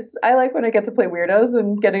 and I like when I get to play weirdos,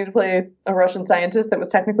 and getting to play a Russian scientist that was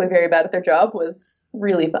technically very bad at their job was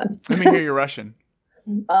really fun. Let me hear your Russian.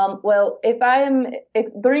 Well, if I am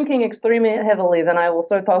drinking extremely heavily, then I will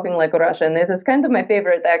start talking like Russian. It is kind of my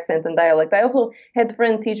favorite accent and dialect. I also had a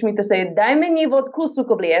friend teach me to say, "Дай мне водку,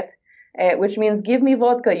 сука, блядь," which means "give me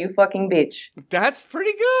vodka, you fucking bitch." That's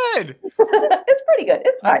pretty good. It's pretty good.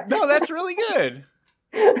 It's fine. No, that's really good.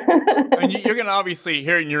 I mean, you're gonna obviously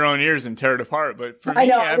hear it in your own ears and tear it apart, but for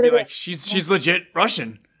me, I'd be like, she's legit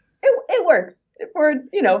Russian. It works for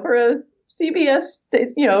a CBS,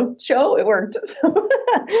 show. It worked. So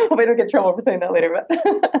hope I don't get in trouble for saying that later.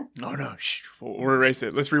 But Oh no, we'll erase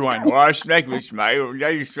it. Let's rewind. That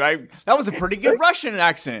was a pretty good Russian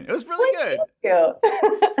accent. It was really good.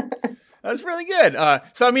 Thank That was really good.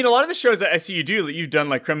 So I mean, a lot of the shows that I see you do, you've done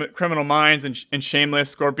like Criminal Minds and Shameless,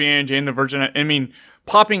 Scorpion, Jane the Virgin. I mean,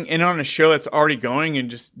 popping in on a show that's already going and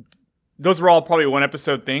just those were all probably one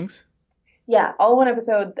episode things. Yeah, all one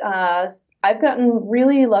episode. I've gotten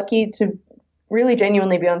really lucky to really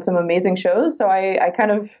genuinely be on some amazing shows. So I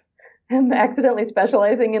kind of am accidentally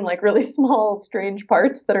specializing in like really small, strange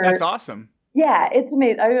parts that are. That's awesome. Yeah, it's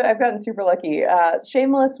amazing. I've gotten super lucky.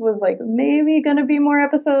 Shameless was like maybe going to be more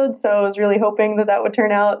episodes, so I was really hoping that would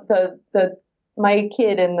turn out. My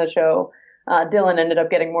kid in the show, Dylan, ended up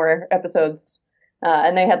getting more episodes.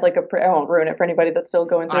 And they had like I won't ruin it for anybody that's still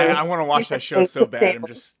going through. I want to watch that show so bad. I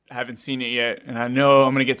just haven't seen it yet. And I know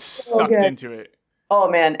I'm going to get sucked into it. Oh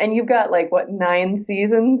man. And you've got like 9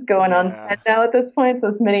 seasons going on 10 now at this point. So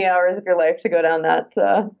it's many hours of your life to go down that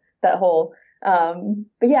hole.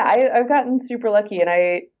 But yeah, I've gotten super lucky,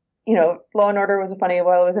 and Law and Order was funny.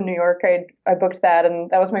 While I was in New York, I booked that,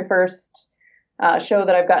 and that was my first show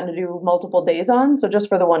that I've gotten to do multiple days on. So just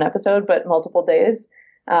for the one episode, but multiple days.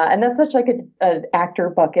 And that's such like an actor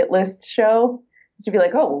bucket list show, to be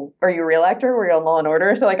like, oh, are you a real actor? Were you on Law and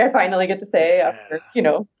Order? So like I finally get to say after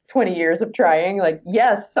 20 years of trying, like,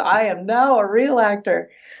 yes, I am now a real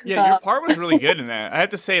actor. Yeah, your part was really good in that. I have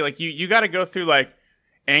to say, like you got to go through like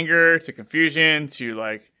anger to confusion to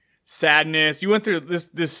like sadness. You went through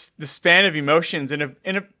this span of emotions in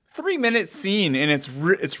a 3-minute scene, and it's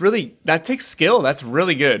really, that takes skill. That's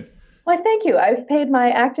really good. Well, thank you. I've paid my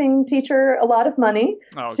acting teacher a lot of money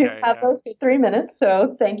to have those 3 minutes.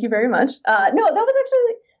 So thank you very much. No, that was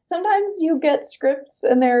actually, sometimes you get scripts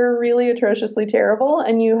and they're really atrociously terrible,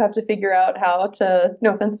 and you have to figure out how to,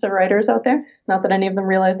 no offense to writers out there, not that any of them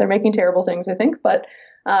realize they're making terrible things, I think, but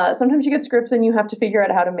sometimes you get scripts and you have to figure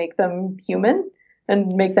out how to make them human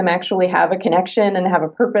and make them actually have a connection and have a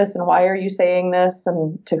purpose, and why are you saying this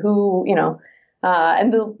and to who,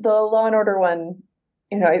 and the Law and Order one,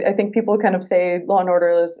 I think people kind of say Law and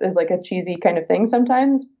Order is like a cheesy kind of thing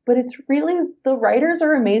sometimes, but it's really, the writers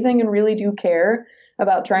are amazing and really do care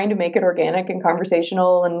about trying to make it organic and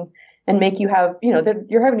conversational and make you have,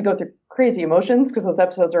 you're having to go through crazy emotions because those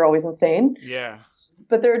episodes are always insane. Yeah.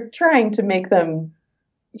 But they're trying to make them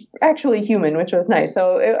actually human, which was nice.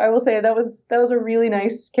 So I will say that was a really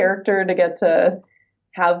nice character to get to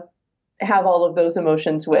have all of those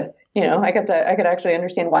emotions with. I could actually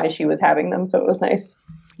understand why she was having them, so it was nice.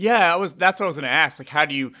 Yeah, that's what I was going to ask. Like, how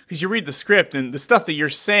do you, because you read the script and the stuff that you're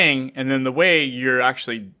saying, and then the way you're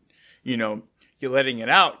actually, you're letting it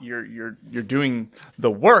out, you're doing the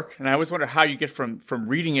work. And I always wonder how you get from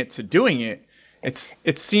reading it to doing it.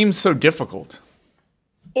 It seems so difficult.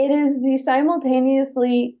 It is the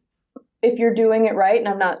simultaneously, if you're doing it right, and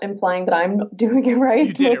I'm not implying that I'm doing it right.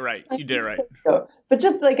 You did it right. But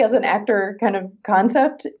just like as an actor kind of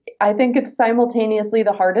concept, I think it's simultaneously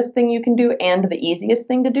the hardest thing you can do and the easiest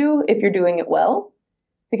thing to do if you're doing it well.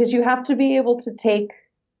 Because you have to be able to take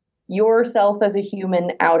yourself as a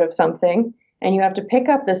human out of something, and you have to pick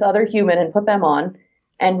up this other human and put them on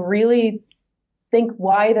and really think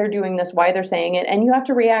why they're doing this, why they're saying it. And you have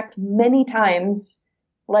to react many times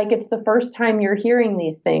like it's the first time you're hearing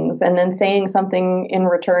these things and then saying something in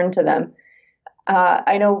return to them.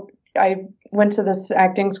 I know I went to this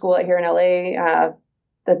acting school out here in LA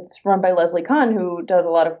that's run by Leslie Kahn, who does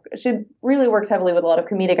she really works heavily with a lot of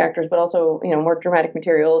comedic actors, but also, more dramatic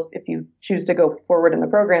material if you choose to go forward in the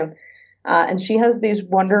program. And she has these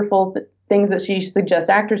wonderful things that she suggests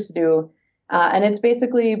actors to do. And it's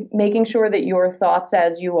basically making sure that your thoughts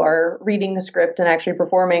as you are reading the script and actually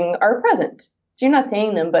performing are present. So you're not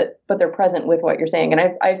saying them, but they're present with what you're saying. And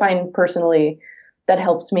I find personally that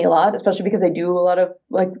helps me a lot, especially because I do a lot of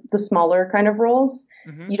like the smaller kind of roles.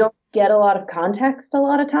 Mm-hmm. You don't get a lot of context a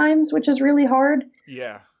lot of times, which is really hard.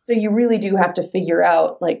 Yeah. So you really do have to figure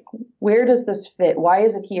out, like, where does this fit? Why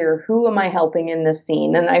is it here? Who am I helping in this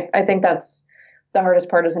scene? And I think that's the hardest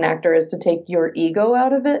part as an actor, is to take your ego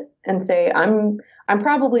out of it and say, I'm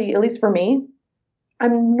probably, at least for me,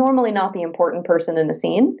 I'm normally not the important person in a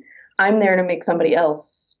scene. I'm there to make somebody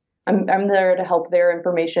else. I'm there to help their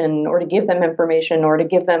information, or to give them information, or to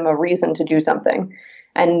give them a reason to do something.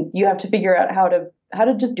 And you have to figure out how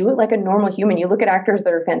to just do it like a normal human. You look at actors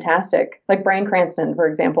that are fantastic, like Bryan Cranston, for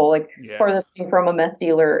example, like farthest thing from a meth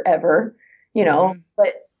dealer ever,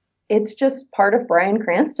 but it's just part of Bryan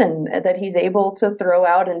Cranston that he's able to throw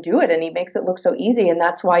out and do it. And he makes it look so easy. And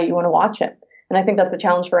that's why you want to watch him. And I think that's the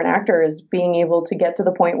challenge for an actor, is being able to get to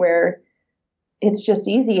the point where it's just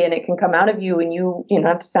easy and it can come out of you, and you know,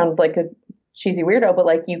 not to sound like a cheesy weirdo, but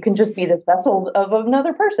like you can just be this vessel of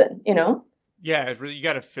another person, you know? Yeah, it's really, you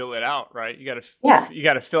got to fill it out, right? You got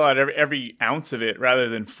to fill out every ounce of it rather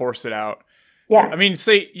than force it out. Yeah. I mean,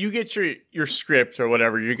 say you get your script or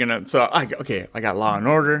whatever, you're gonna. So I got Law and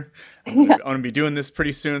Order. I'm gonna be doing this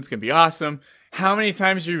pretty soon. It's gonna be awesome. How many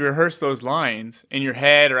times do you rehearse those lines in your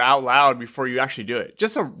head or out loud before you actually do it?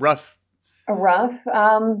 Just a rough.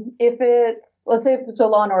 If it's, let's say, so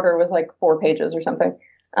Law and Order was like 4 pages or something.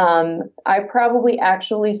 I probably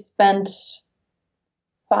actually spent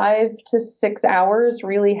 5 to 6 hours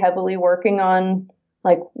really heavily working on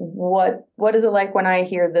like, what is it like when I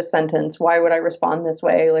hear this sentence? Why would I respond this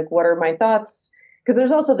way? Like, what are my thoughts? Because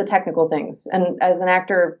there's also the technical things. And as an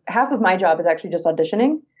actor, half of my job is actually just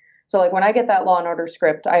auditioning. So like when I get that Law and Order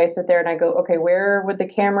script, I sit there and I go, okay, where would the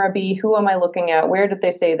camera be? Who am I looking at? Where did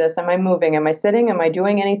they say this? Am I moving? Am I sitting? Am I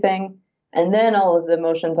doing anything? And then all of the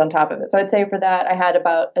emotions on top of it. So I'd say for that, I had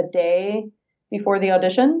about a day before the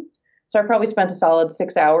audition. So I probably spent a solid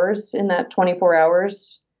 6 hours in that 24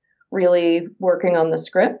 hours really working on the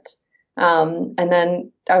script. And then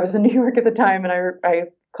I was in New York at the time, and I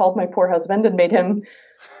called my poor husband and made him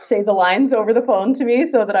say the lines over the phone to me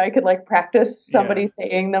so that I could like practice somebody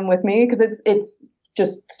saying them with me. Because it's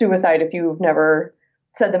just suicide if you've never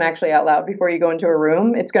said them actually out loud before you go into a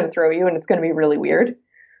room. It's going to throw you and it's going to be really weird.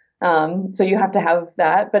 So you have to have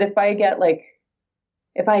that. But if I get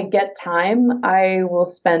time, I will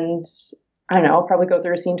spend, I don't know, I'll probably go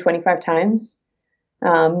through a scene 25 times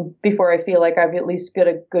before I feel like I've at least got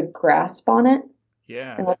a good grasp on it.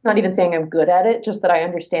 Yeah. And that's not even saying I'm good at it, just that I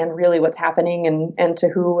understand really what's happening and to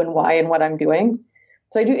who and why and what I'm doing.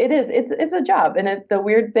 So it's a job. And the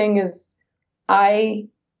weird thing is I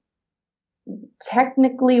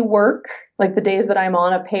technically work, like the days that I'm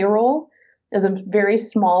on a payroll is a very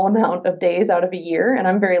small amount of days out of a year. And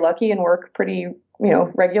I'm very lucky and work pretty,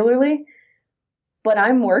 regularly. But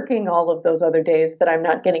I'm working all of those other days that I'm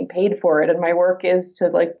not getting paid for it. And my work is to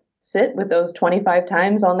like sit with those 25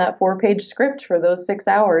 times on that 4-page script for those 6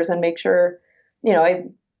 hours and make sure,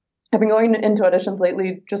 I've been going into auditions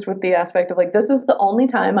lately just with the aspect of like, this is the only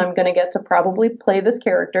time I'm going to get to probably play this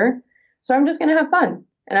character. So I'm just going to have fun.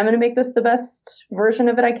 And I'm going to make this the best version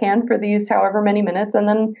of it I can for these however many minutes. And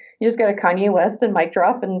then you just got to Kanye West and mic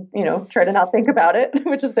drop and, try to not think about it,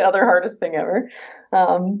 which is the other hardest thing ever.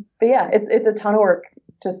 But yeah, it's a ton of work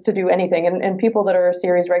just to do anything. And people that are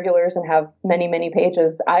series regulars and have many, many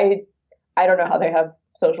pages, I don't know how they have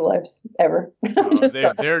social lives ever.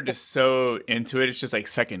 They're just so into it. It's just like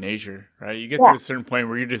second nature, right? You get to a certain point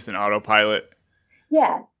where you're just an autopilot.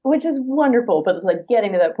 Yeah, which is wonderful, but it's like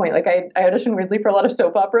getting to that point. Like I auditioned weirdly for a lot of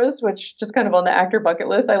soap operas, which just kind of on the actor bucket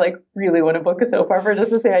list. I like really want to book a soap opera just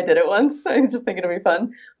to say I did it once. I just think it'll be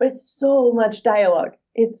fun. But it's so much dialogue.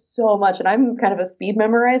 It's so much. And I'm kind of a speed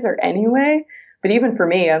memorizer anyway. But even for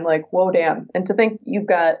me, I'm like, whoa, damn. And to think you've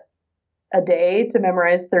got a day to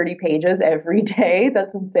memorize 30 pages every day,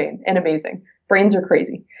 that's insane and amazing. Brains are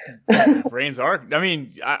crazy. Brains are. I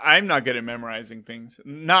mean, I'm not good at memorizing things.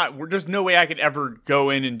 There's no way I could ever go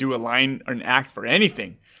in and do a line or an act for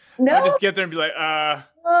anything. No. I just get there and be like,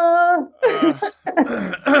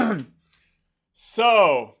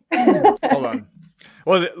 So, hold on.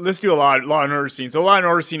 Well, let's do a Law and Order scene. So, Law and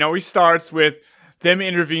Order scene always starts with them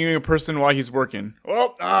interviewing a person while he's working.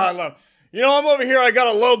 Well, I'm over here. I got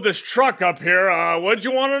to load this truck up here. What'd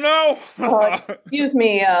you want to know? Excuse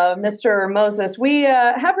me, Mr. Moses. We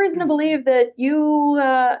have reason to believe that you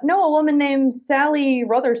know a woman named Sally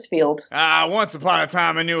Ruthersfield. Once upon a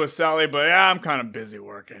time I knew a Sally, but I'm kind of busy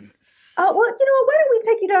working. Well, why don't we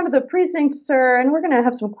take you down to the precinct, sir, and we're going to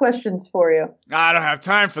have some questions for you. I don't have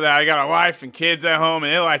time for that. I got a wife and kids at home,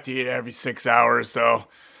 and they like to eat every 6 hours, so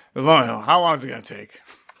how long is it going to take?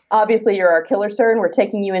 Obviously, you're our killer, sir, and we're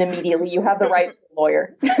taking you in immediately. You have the right to a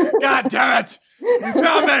lawyer. God damn it! You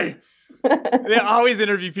found me! They always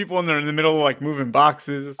interview people when they're in the middle of, like, moving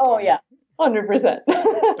boxes. Oh, yeah. 100%.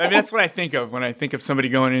 I mean, that's what I think of when I think of somebody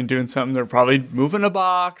going in and doing something. They're probably moving a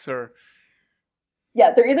box or...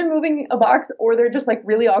 Yeah, they're either moving a box or they're just, like,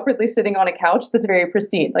 really awkwardly sitting on a couch that's very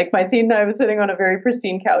pristine. Like, my scene, I was sitting on a very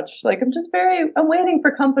pristine couch. Like, I'm waiting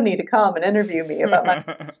for company to come and interview me about my...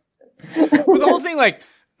 But the whole thing, like...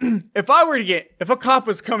 If a cop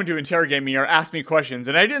was coming to interrogate me or ask me questions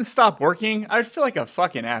and I didn't stop working, I'd feel like a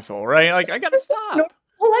fucking asshole, right? Like, I gotta stop. No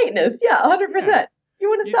politeness, yeah, 100%. Yeah. You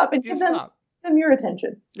want to stop and give them your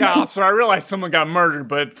attention. Yeah, officer, I realize someone got murdered,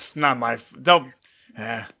 but it's not my...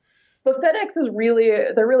 But FedEx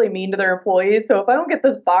they're really mean to their employees, so if I don't get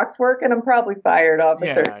this box working, I'm probably fired,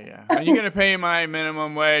 officer. Yeah. Are you going to pay my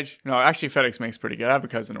minimum wage? No, actually, FedEx makes pretty good. I have a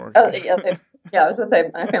cousin who works there. Yeah, I was going to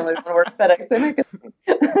say, my family doesn't work FedEx. They make it.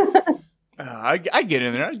 I get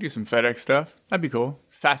in there. I'd do some FedEx stuff. That'd be cool.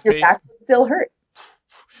 Fast Your paced. back would still hurt.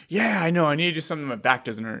 Yeah, I know. I need to do something my back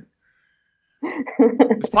doesn't hurt.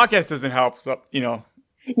 This podcast doesn't help. So,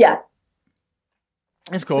 Yeah.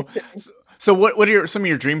 It's cool. So what are some of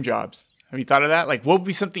your dream jobs? Have you thought of that? Like, what would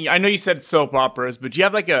be something? I know you said soap operas, but do you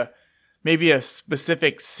have like maybe a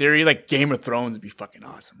specific series? Like Game of Thrones would be fucking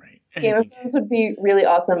awesome, right? Game of Thrones would be really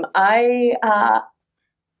awesome. I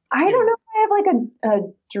don't know if I have like a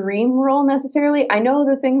dream role necessarily. I know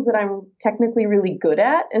the things that I'm technically really good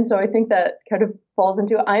at, and so I think that kind of falls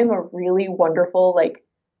into I'm a really wonderful like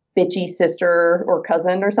bitchy sister or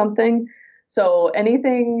cousin or something. So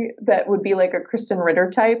anything that would be like a Kristen Ritter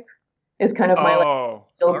type is kind of my goal.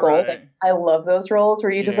 Right. Like, I love those roles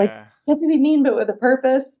where you just like get to be mean but with a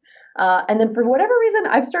purpose. And then for whatever reason,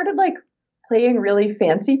 I've started like playing really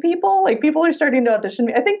fancy people. Like people are starting to audition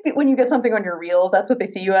me. I think when you get something on your reel, that's what they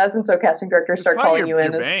see you as, and so casting directors start calling you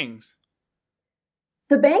in. Bangs.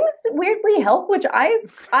 The bangs weirdly help, which I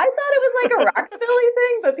thought it was like a rockabilly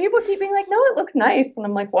thing, but people keep being like, "No, it looks nice," and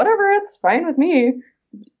I'm like, "Whatever, it's fine with me.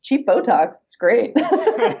 Cheap Botox, it's great."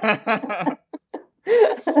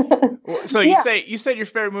 So you said your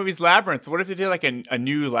favorite movie's Labyrinth. What if they did like a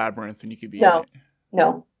new Labyrinth and you could be in it?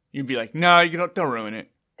 No. You'd be like, no, you don't ruin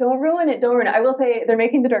it. Don't ruin it. I will say they're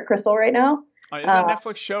making The Dark Crystal right now. It's a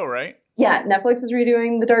Netflix show, right? Yeah, Netflix is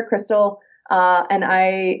redoing The Dark Crystal, and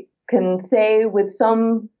I can say with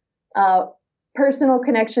some personal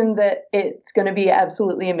connection that it's going to be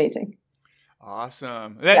absolutely amazing.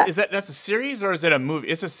 Awesome. That's a series or is it a movie?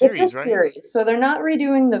 It's a series, right? Series. So they're not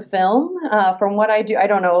redoing the film. From what I do, I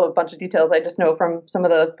don't know a bunch of details. I just know from some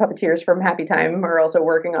of the puppeteers from Happy Time are also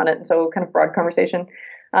working on it. And so kind of broad conversation.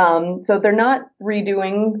 So they're not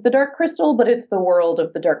redoing The Dark Crystal, but it's the world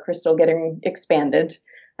of The Dark Crystal getting expanded.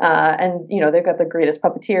 And, they've got the greatest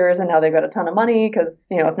puppeteers and now they've got a ton of money because,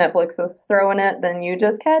 if Netflix is throwing it, then you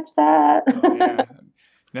just catch that. Oh, yeah.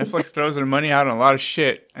 Netflix throws their money out on a lot of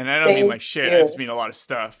shit. And I don't mean like shit. I just mean a lot of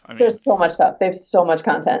stuff. I mean, there's so much stuff. They have so much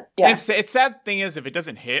content. Yeah. It's sad thing is if it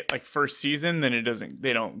doesn't hit like first season, then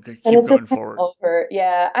they don't keep going forward. Over.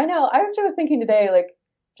 Yeah, I know. I actually was thinking today, like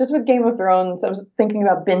just with Game of Thrones, I was thinking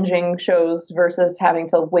about binging shows versus having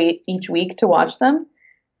to wait each week to watch them.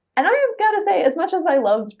 And I've got to say, as much as I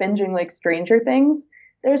loved binging like Stranger Things,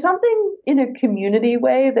 there's something in a community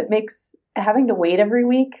way that makes having to wait every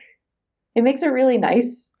week, it makes it really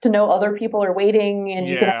nice to know other people are waiting. And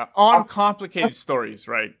you can on complicated stories,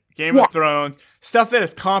 right? Game of Thrones, stuff that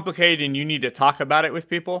is complicated and you need to talk about it with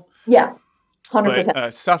people. Yeah, 100%.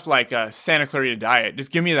 But stuff like Santa Clarita Diet, just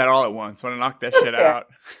give me that all at once. I want to knock that shit out.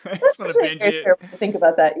 I just want to binge it. Think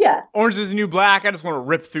about that, yeah. Orange is the New Black, I just want to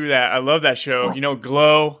rip through that. I love that show.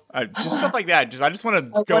 Glow, just stuff like that. I just want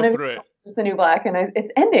to go through it. It's the New Black, and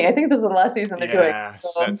it's ending. I think this is the last season to do it. Yeah,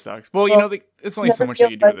 that sucks. Well, it's only so much you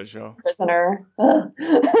can do with the show. Prisoner. Yeah,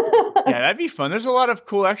 that'd be fun. There's a lot of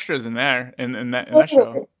cool extras in there, in that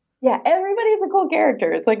show. Yeah, everybody's a cool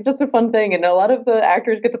character. It's like just a fun thing, and a lot of the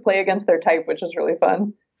actors get to play against their type, which is really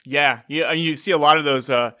fun. Yeah, you see a lot of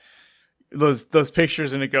those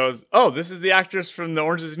pictures, and it goes, "Oh, this is the actress from the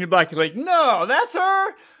Orange is the New Black." You're like, "No, that's her."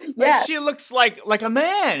 Like she looks like a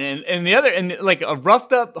man, and the other, and like a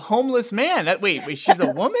roughed up homeless man. Wait, she's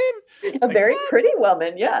a woman. A very pretty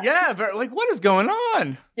woman, yeah. Yeah, like what is going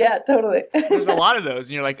on? Yeah, totally. There's a lot of those,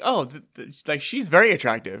 and you're like, oh, like she's very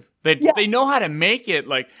attractive. They know how to make it.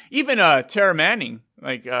 Like even Tara Manning,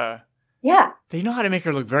 like they know how to make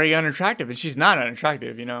her look very unattractive, and she's not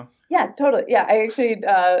unattractive, Yeah, totally. Yeah, I actually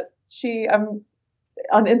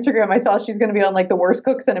on Instagram, I saw she's going to be on like the Worst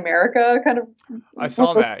Cooks in America kind of. I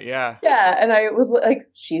saw that, yeah. Yeah, and I was like,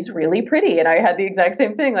 she's really pretty, and I had the exact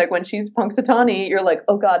same thing. Like when she's Punxsutawney, you're like,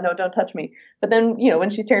 oh God, no, don't touch me. But then when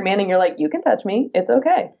she's Taryn Manning, you're like, you can touch me, it's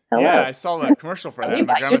okay. Hello. Yeah, I saw that commercial for that at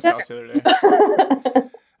my grandma's house the other day.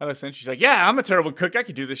 I listened. She's like, yeah, I'm a terrible cook. I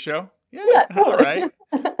could do this show. Yeah, totally. All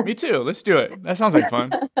right. Me too. Let's do it. That sounds like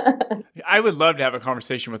fun. I would love to have a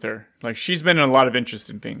conversation with her. Like she's been in a lot of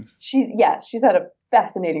interesting things. She's had a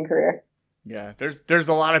fascinating career. Yeah, there's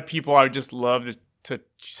a lot of people I would just love to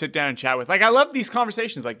sit down and chat with. Like I love these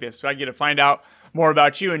conversations like this. So I get to find out more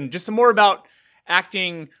about you and just some more about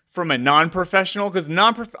acting from a non-professional. Because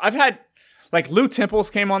I've had like Lou Temples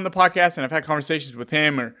came on the podcast and I've had conversations with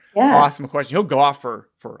him or I'll ask him a question. He'll go off for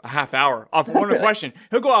a half hour off of one question.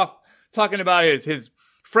 He'll go off talking about his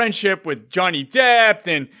friendship with Johnny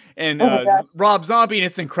Depp and Rob Zombie, and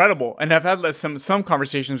it's incredible. And I've had some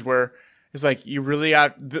conversations where it's like you really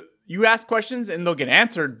you ask questions and they'll get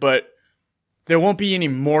answered, but there won't be any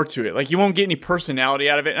more to it. Like, you won't get any personality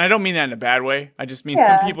out of it. And I don't mean that in a bad way. I just mean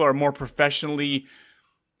some people are more professionally,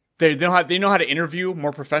 they know how to interview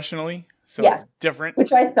more professionally. So it's different.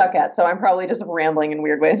 Which I suck at. So I'm probably just rambling in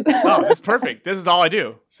weird ways. Oh, that's perfect. This is all I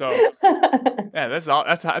do. So yeah, that's how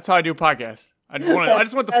I do podcasts. I just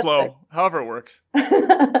want the flow, however it works.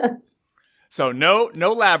 So no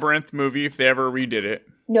Labyrinth movie if they ever redid it.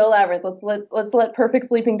 No Labyrinth. Let's let Perfect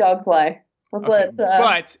Sleeping Dogs lie.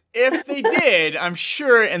 But if they did, I'm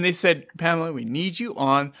sure, and they said, Pamela, we need you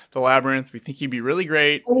on the Labyrinth. We think you'd be really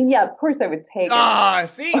great. I mean, yeah, of course I would take it. Ah,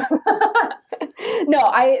 see? No,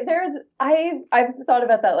 I've thought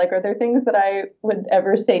about that. Like, are there things that I would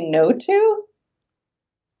ever say no to?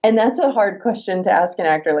 And that's a hard question to ask an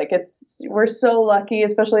actor. Like, we're so lucky,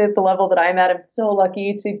 especially at the level that I'm at. I'm so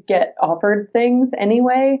lucky to get offered things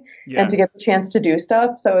anyway and to get the chance to do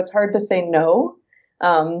stuff. So it's hard to say no.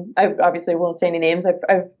 I obviously won't say any names.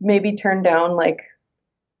 I've maybe turned down like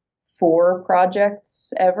 4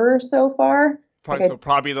 projects ever so far.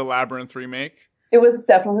 Probably the Labyrinth remake. It was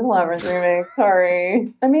definitely the Labyrinth remake.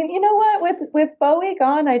 Sorry. I mean, you know what? With Bowie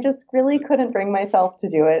gone, I just really couldn't bring myself to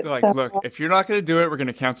do it. Like, look, if you're not going to do it, we're going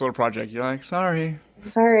to cancel a project. You're like, sorry.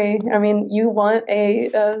 I mean, you want a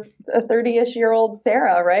 30-ish-year-old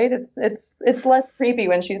Sarah, right? It's less creepy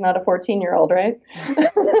when she's not a 14-year-old, right?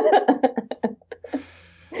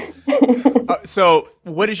 So,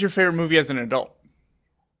 what is your favorite movie as an adult?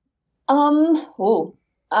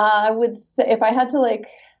 I would say if I had to like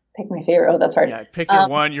pick my favorite. Oh, that's hard. Yeah, pick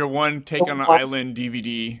your one take on an island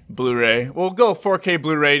DVD Blu-ray. We'll go 4K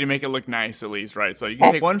Blu-ray to make it look nice at least, right? So you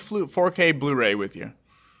can take one 4K Blu-ray with you.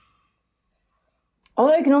 Oh,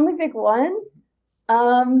 I can only pick one?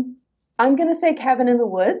 I'm gonna say Cabin in the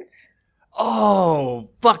Woods. Oh,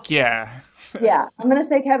 fuck yeah. Yeah, I'm going to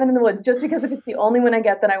say Cabin in the Woods just because if it's the only one I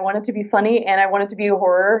get, then I want it to be funny and I want it to be a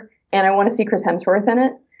horror and I want to see Chris Hemsworth in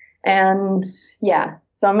it. And yeah,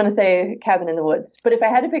 so I'm going to say Cabin in the Woods. But if I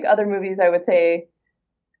had to pick other movies, I would say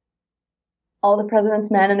All the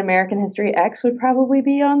President's Men and American History X would probably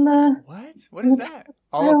be on the... What? What is that?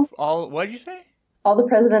 What did you say? All the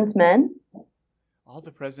President's Men. All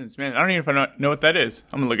the President's Men. I don't even know what that is.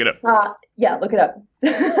 I'm going to look it up. Yeah, look it up.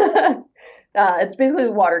 It's basically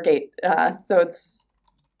Watergate. So it's,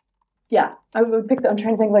 yeah, I would pick I'm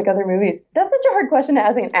trying to think like other movies. That's such a hard question to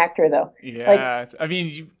ask an actor though. Yeah. I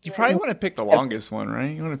mean, you probably want to pick the longest one,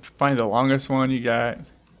 right? You want to find the longest one you got.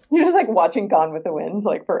 You're just like watching Gone with the Wind,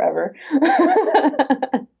 like forever.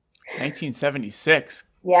 1976.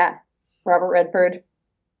 Yeah. Robert Redford.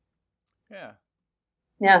 Yeah.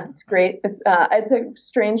 Yeah, it's great. It's a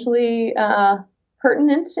strangely,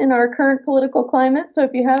 pertinent in our current political climate. So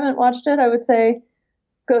if you haven't watched it, I would say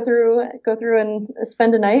go through and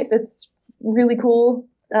spend a night. It's really cool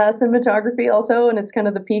cinematography also, and it's kind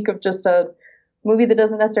of the peak of just a movie that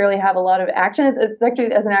doesn't necessarily have a lot of action. It's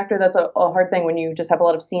actually, as an actor, that's a hard thing when you just have a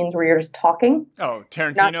lot of scenes where you're just talking. Oh,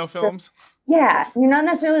 Tarantino films? Yeah, you're not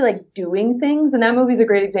necessarily like doing things, and that movie's a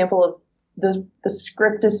great example of the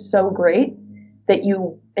script is so great that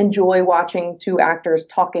you enjoy watching 2 actors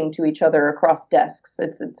talking to each other across desks.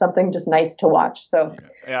 It's something just nice to watch. So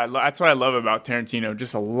yeah, that's what I love about Tarantino.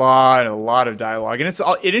 Just a lot of dialogue, and it's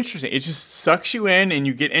interesting. It just sucks you in, and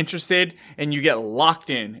you get interested, and you get locked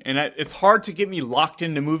in. And it's hard to get me locked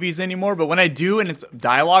into movies anymore. But when I do, and it's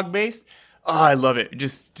dialogue based, oh, I love it.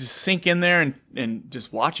 Just sink in there and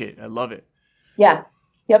just watch it. I love it. Yeah.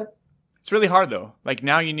 Yep. It's really hard though. Like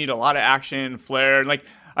now you need a lot of action, flair. Like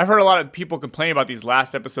I've heard a lot of people complain about these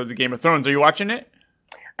last episodes of Game of Thrones. Are you watching it?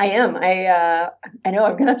 I am. I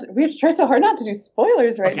know we have to try so hard not to do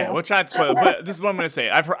spoilers now. Okay, we'll try not to spoil it, but this is what I'm going to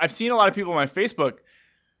say. I've seen a lot of people on my Facebook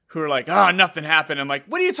who are like, oh, nothing happened. I'm like,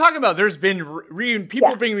 what are you talking about? There's been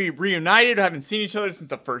people being reunited who haven't seen each other since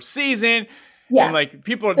the first season. Yeah. And like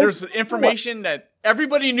there's information that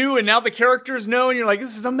everybody knew and now the characters know, and you're like,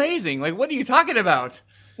 this is amazing. Like, what are you talking about?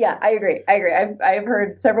 Yeah, I agree. I've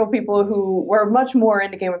heard several people who were much more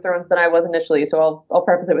into Game of Thrones than I was initially, so I'll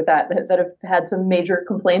preface it with that have had some major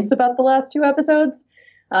complaints about the last 2 episodes,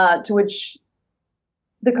 to which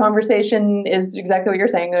the conversation is exactly what you're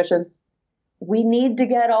saying, which is we need to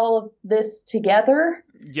get all of this together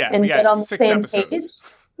and get on the same page.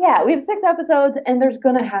 Yeah, we have 6 episodes, and there's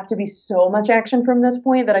going to have to be so much action from this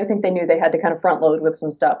point that I think they knew they had to kind of front load with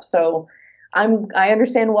some stuff. So I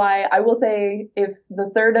understand why. I will say if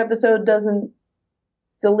the 3rd episode doesn't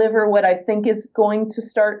deliver what I think it's going to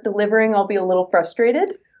start delivering, I'll be a little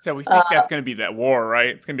frustrated. So we think that's going to be that war, right?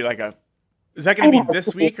 It's going to be like is that going to be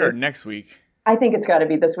this week or next week? I think it's got to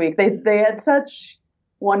be this week. They had such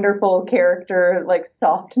wonderful character like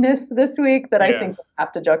softness this week that I think they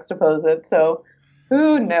have to juxtapose it. So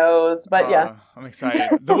Who knows? But yeah. I'm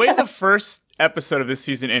excited. The way the first episode of this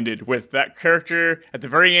season ended with that character at the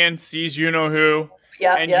very end sees you-know-who.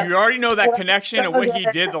 Yeah, and you already know that connection and what he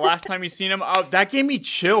did the last time you seen him. Oh, that gave me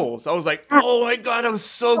chills. I was like, oh my God, that was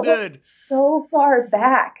so good. So far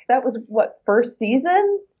back. That was what, first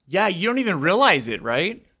season? Yeah, you don't even realize it,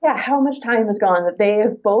 right? Yeah, how much time has gone that they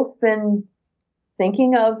have both been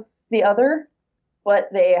thinking of the other, but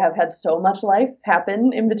they have had so much life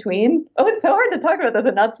happen in between. Oh, it's so hard to talk about this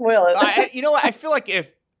and not spoil it. You know what? I feel like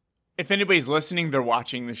if anybody's listening, they're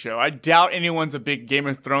watching the show. I doubt anyone's a big Game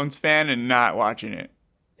of Thrones fan and not watching it.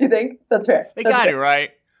 You think? That's fair. They got it,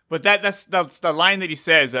 right? But that's the line that he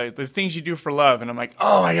says, the things you do for love. And I'm like,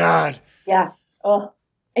 oh my God. Yeah. Oh,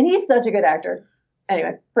 and he's such a good actor.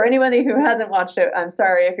 Anyway, for anybody who hasn't watched it, I'm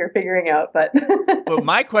sorry if you're figuring out, but. But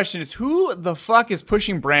my question is, who the fuck is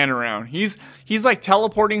pushing Bran around? He's like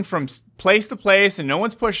teleporting from place to place and no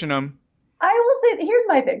one's pushing him. I will say, here's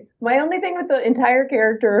my thing. My only thing with the entire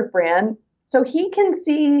character of Bran, so he can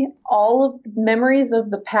see all of the memories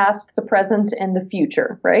of the past, the present, and the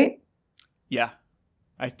future, right? Yeah,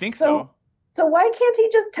 I think so. So why can't he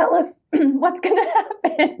just tell us what's going to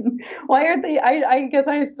happen? Why aren't they? I guess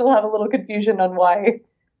I still have a little confusion on why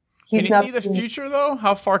he's not. Can he see the future, though?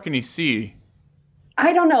 How far can he see?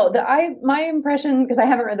 I don't know. My impression, because I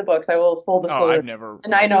haven't read the books, I will full disclosure. Oh, I've never.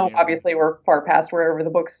 And I know, obviously, we're far past wherever the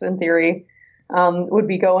books, in theory, would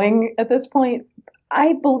be going at this point.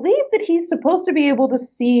 I believe that he's supposed to be able to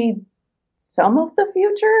see some of the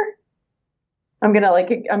future. I'm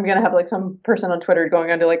gonna have like some person on Twitter going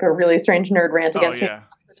on to like a really strange nerd rant against me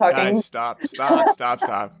for talking. Guys, stop.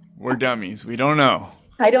 We're dummies. We don't know.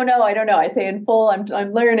 I don't know. I say in full,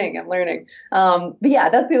 I'm learning. But yeah,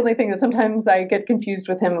 that's the only thing that sometimes I get confused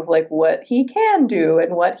with him of like what he can do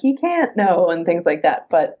and what he can't know and things like that.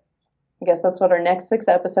 But I guess that's what our next 6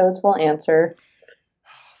 episodes will answer.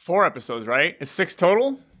 4 episodes, right? It's 6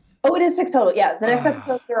 total? Oh, it is 6 total. Yeah. The next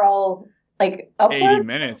episodes are all like upward. 80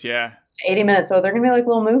 minutes, yeah. 80 minutes. So they're going to be like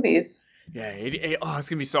little movies. Yeah, 80. Oh, it's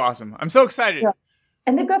going to be so awesome. I'm so excited. Yeah.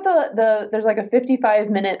 And they've got there's like a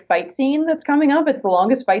 55-minute fight scene that's coming up. It's the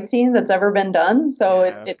longest fight scene that's ever been done. So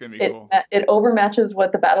it overmatches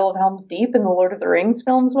what the Battle of Helm's Deep in the Lord of the Rings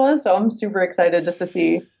films was. So I'm super excited just to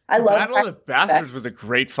see. Battle of the Bastards was a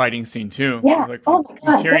great fighting scene too. Yeah. Like oh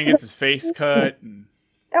my God. Tyrion gets his face cut.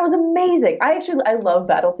 That was amazing. I love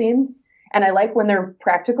battle scenes. And I like when they're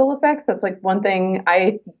practical effects. That's like one thing.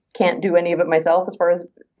 I can't do any of it myself as far as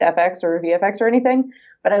FX or VFX or anything.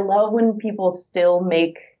 But I love when people still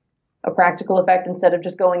make a practical effect instead of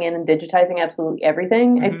just going in and digitizing absolutely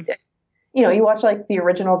everything. Mm-hmm. You watch like the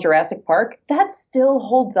original Jurassic Park, that still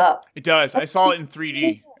holds up. It does. I saw it in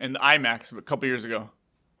 3D in IMAX a couple years ago.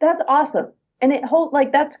 That's awesome. And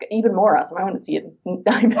that's even more awesome. I want to see it in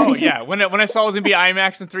IMAX. Oh yeah, when I saw it was gonna be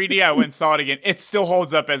IMAX in 3D, I went and saw it again. It still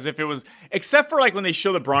holds up as if it was, except for like when they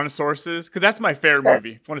show the Brontosauruses, because that's my favorite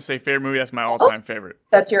movie. If I want to say favorite movie, that's my all-time favorite.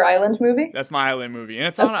 That's your island movie? That's my island movie, and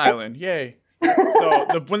it's on an island. Yay!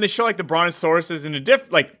 So when they show like the Brontosauruses in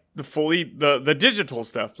the digital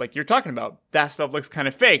stuff, like you're talking about, that stuff looks kind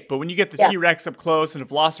of fake. But when you get the T-Rex up close and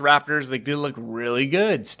the Velociraptors, like they look really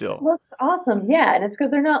good still. Looks awesome, yeah. And it's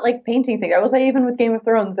because they're not like painting things. I will say, even with Game of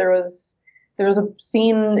Thrones, there was a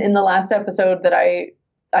scene in the last episode that I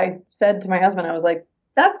said to my husband, I was like,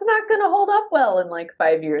 that's not going to hold up well in like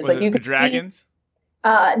 5 years. Was like it the dragons?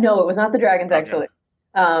 No, it was not the dragons actually.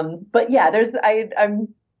 But yeah, I'm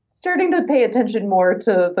starting to pay attention more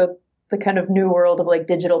to the kind of new world of like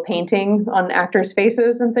digital painting on actors'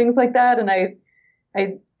 faces and things like that. And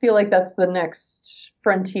I feel like that's the next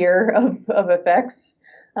frontier of effects.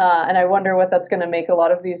 And I wonder what that's going to make a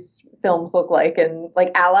lot of these films look like. And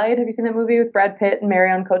like Allied, have you seen that movie with Brad Pitt and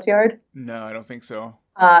Marion Cotillard? No, I don't think so.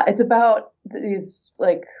 It's about these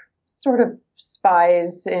like sort of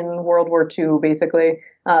spies in World War II, basically.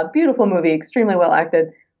 Beautiful movie, extremely well acted.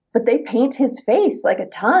 But they paint his face like a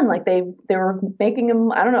ton. Like they were making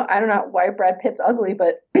him, I don't know why Brad Pitt's ugly,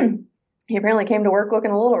 but he apparently came to work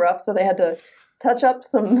looking a little rough, so they had to touch up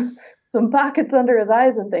some pockets under his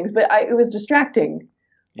eyes and things. But it was distracting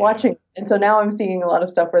watching. And so now I'm seeing a lot of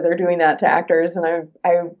stuff where they're doing that to actors, and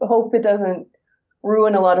I hope it doesn't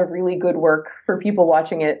ruin a lot of really good work for people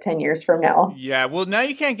watching it 10 years from now. Yeah, well, now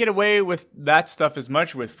you can't get away with that stuff as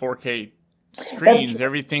much with 4K screens.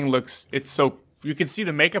 Everything looks, you can see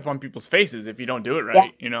the makeup on people's faces if you don't do it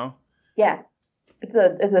right, you know? Yeah. It's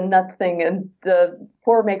a nuts thing, and the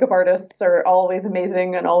poor makeup artists are always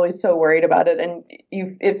amazing and always so worried about it. And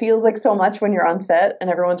it feels like so much when you're on set and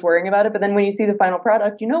everyone's worrying about it, but then when you see the final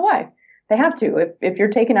product, you know why. They have to. If you're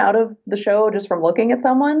taken out of the show just from looking at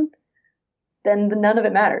someone, then none of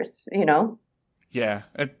it matters, you know? Yeah,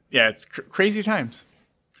 it's crazy times.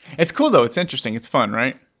 It's cool though. It's interesting. It's fun,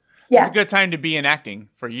 right? Yeah, it's a good time to be in acting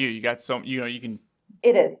for you. You got you can.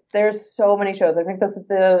 It is. There's so many shows. I think this is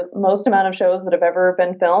the most amount of shows that have ever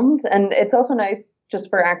been filmed, and it's also nice just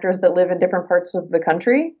for actors that live in different parts of the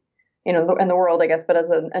country, in the world, I guess. But as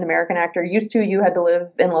an American actor, you had to live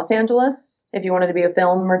in Los Angeles if you wanted to be a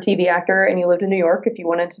film or TV actor, and you lived in New York if you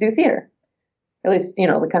wanted to do theater. At least,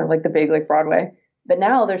 the kind of like the big like Broadway. But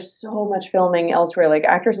now there's so much filming elsewhere. Like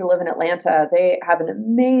actors that live in Atlanta, they have an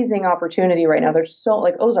amazing opportunity right now. There's so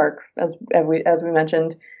like Ozark, as we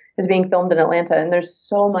mentioned, is being filmed in Atlanta, and there's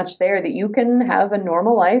so much there that you can have a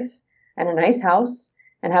normal life and a nice house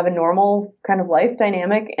and have a normal kind of life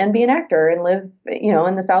dynamic and be an actor and live,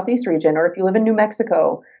 in the Southeast region. Or if you live in New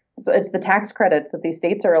Mexico, it's the tax credits that these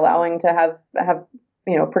states are allowing to have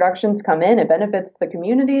productions come in. It benefits the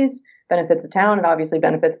communities, benefits the town, and obviously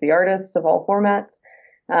benefits the artists of all formats.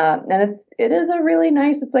 And it is a really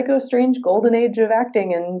nice, it's like a strange golden age of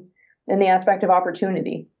acting and in the aspect of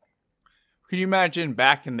opportunity. Can you imagine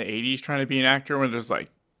back in the 80s trying to be an actor when there's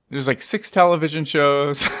like 6 television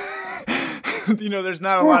shows? There's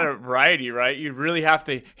not a lot of variety, right? You really have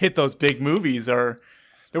to hit those big movies, or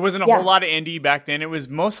there wasn't a whole lot of indie back then.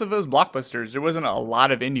 Most of it was blockbusters. There wasn't a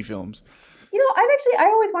lot of indie films. I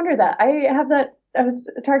always wondered that. I was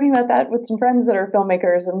talking about that with some friends that are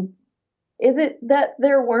filmmakers, and is it that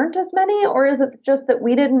there weren't as many, or is it just that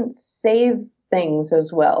we didn't save things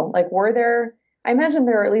as well? Like, I imagine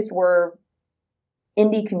there at least were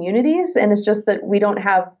indie communities, and it's just that we don't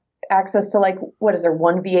have access to, like, what is there,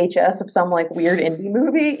 one VHS of some like weird indie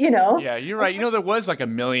movie, Yeah, you're right. There was like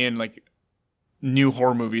 1 million like new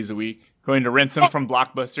horror movies a week. Going to rent them from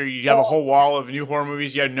Blockbuster, you have a whole wall of new horror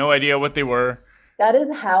movies. You had no idea what they were. That is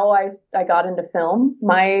how I got into film.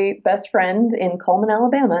 My best friend in Cullman,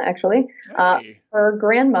 Alabama, actually, her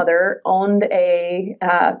grandmother owned a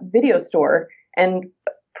video store, and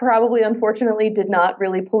probably unfortunately did not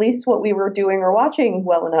really police what we were doing or watching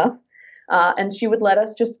well enough. And she would let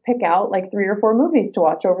us just pick out like 3 or 4 movies to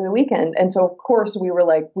watch over the weekend. And so, of course, we were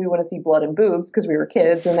like, we want to see blood and boobs because we were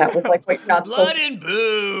kids. And that was like, wait, not blood and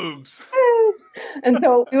boobs. And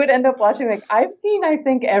so we would end up watching, like, I've seen, I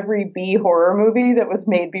think, every B horror movie that was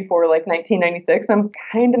made before like 1996. I'm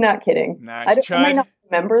kind of not kidding. Nice. I might not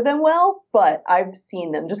remember them well, but I've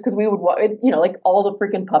seen them just because we would watch, like all the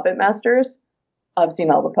freaking Puppet Masters. I've seen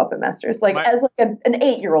all the Puppet Masters. Like, as like an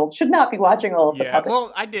 8-year-old should not be watching all of the Puppet.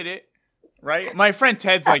 Well, I did it. Right? My friend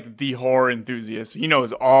Ted's like the horror enthusiast. He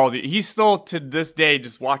knows he still to this day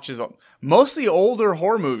just watches mostly older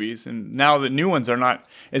horror movies. And now the new ones are not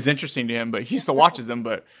as interesting to him, but he still watches them.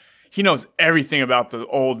 But he knows everything about the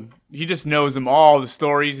old. He just knows them all, the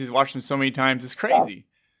stories. He's watched them so many times. It's crazy.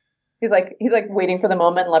 He's like waiting for the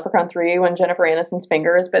moment in Leprechaun 3 when Jennifer Aniston's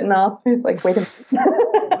finger is bitten off. He's like, wait a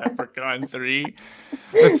minute. Leprechaun 3.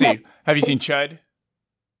 Let's see. Have you seen Chud?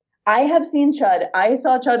 I have seen Chud. I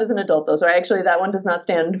saw Chud as an adult, though, so actually that one does not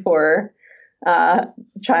stand for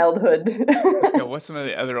childhood. Let's go. What's some of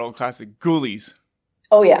the other old classic? Ghoulies.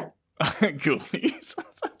 Oh, yeah. Ghoulies.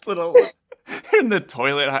 Little in the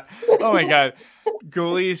toilet. Oh, my God.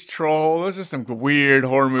 Ghoulies, Troll. Those are some weird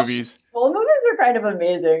horror movies. Troll movies are kind of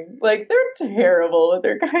amazing. Like, they're terrible, but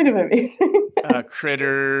they're kind of amazing.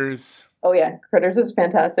 Critters. Oh, yeah. Critters is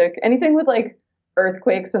fantastic. Anything with, like,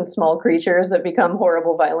 earthquakes and small creatures that become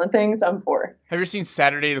horrible, violent things, I'm for. Have you ever seen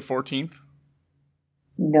Saturday the 14th?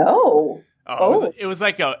 No. It was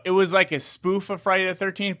like a spoof of Friday the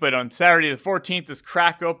 13th, but on Saturday the 14th, this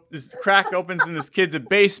crack opens in this kid's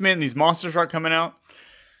basement, and these monsters start coming out.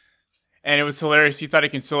 And it was hilarious. He thought he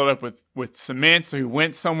could fill it up with cement, so he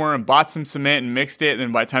went somewhere and bought some cement and mixed it. And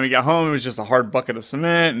then by the time he got home, it was just a hard bucket of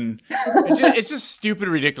cement. And it's just stupid,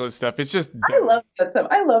 ridiculous stuff. It's just dumb. I love that stuff.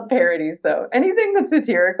 I love parodies, though. Anything that's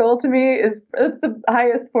satirical to me that's the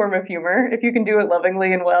highest form of humor. If you can do it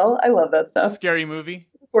lovingly and well, I love that stuff. Scary Movie.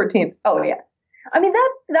 14th. Oh yeah. I mean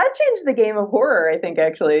that changed the game of horror. I think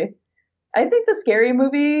actually. I think the Scary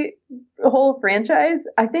Movie whole franchise.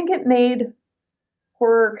 I think it made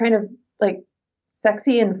horror kind of like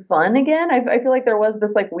sexy and fun again. I feel like there was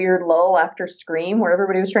this like weird lull after Scream where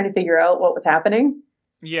everybody was trying to figure out what was happening.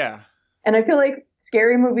 Yeah. And I feel like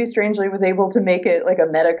Scary Movie strangely was able to make it like a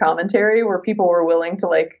meta commentary where people were willing to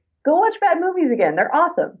like go watch bad movies again. They're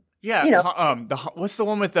awesome. Yeah. What's the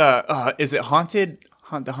one with is it Haunted?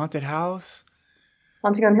 The Haunted House?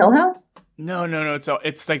 Haunting on Hill House? No.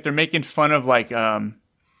 It's like they're making fun of like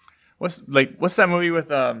what's that movie with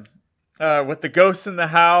the ghosts in the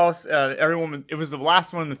house? It was the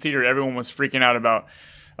last one in the theater. Everyone was freaking out about.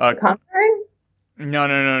 Conjuring?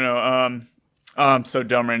 No. I'm so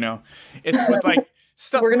dumb right now. It's with like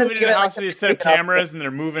stuff We're gonna moving in give the it, like, house. a They set up pick it up. cameras and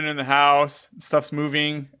they're moving in the house. Stuff's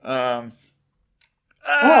moving. God.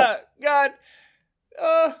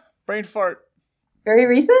 Brain fart. Very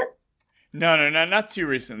recent? No, not too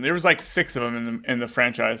recent. There was like 6 of them in the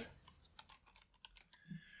franchise.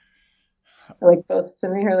 Like both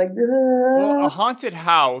sitting here like, Well, A Haunted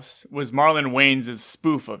House was Marlon Wayans'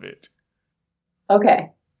 spoof of it.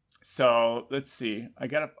 okay. So let's see. I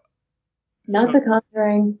gotta. Not The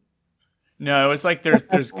Conjuring. No, it was like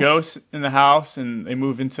there's ghosts in the house, and they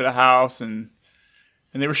move into the house, and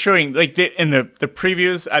they were showing like in the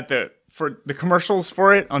previews for the commercials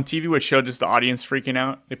for it on TV, which showed just the audience freaking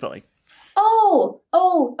out. They put like, Oh,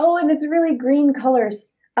 and it's really green colors.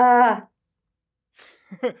 Paranormal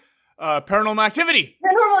Activity.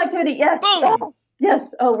 Paranormal Activity, yes. Boom! Oh,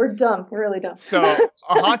 yes. Oh, we're dumb. We're really dumb. So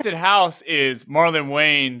A Haunted House is Marlon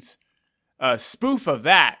Wayans' spoof of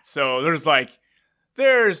that. So there's like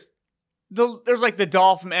the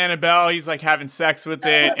doll from Annabelle. He's like having sex with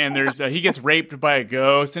it, and there's he gets raped by a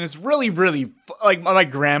ghost, and it's really, really like my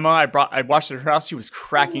grandma. I watched at her house. She was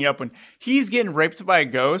cracking up when he's getting raped by a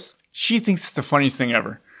ghost. She thinks it's the funniest thing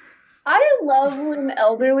ever. I love when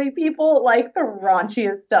elderly people like the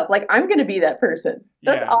raunchiest stuff. Like, I'm going to be that person.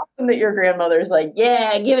 That's awesome that your grandmother's like,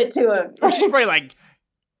 yeah, give it to him. Or she's probably like,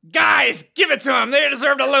 guys, give it to them. They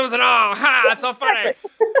deserve to lose it all. Ha, that's so funny.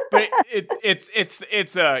 But so it's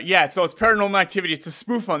Paranormal Activity. It's a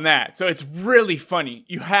spoof on that. So it's really funny.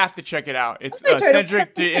 You have to check it out. It's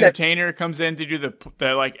Cedric the Entertainer comes in to do the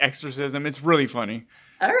like exorcism. It's really funny.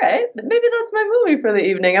 All right. Maybe that's my movie for the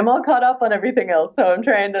evening. I'm all caught up on everything else, so I'm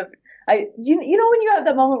trying to... you know when you have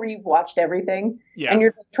that moment where you've watched everything and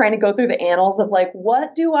you're trying to go through the annals of like,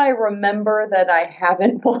 what do I remember that I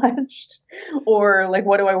haven't watched, or like,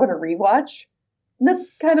 what do I want to rewatch? And that's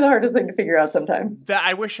kind of the hardest thing to figure out sometimes.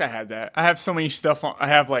 I wish I had that. I have so many stuff. I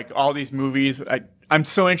have like all these movies. I'm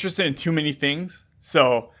so interested in too many things.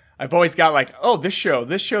 So I've always got like, oh, this show.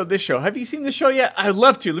 Have you seen this show yet? I'd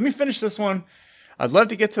love to. Let me finish this one. I'd love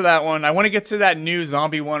to get to that one. I want to get to that new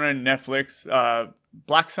zombie one on Netflix,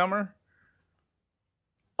 Black Summer.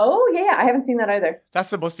 Oh, yeah. I haven't seen that either. That's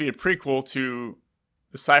supposed to be a prequel to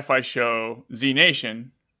the sci-fi show Z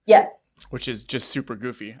Nation. Yes. Which is just super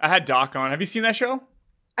goofy. I had Doc on. Have you seen that show?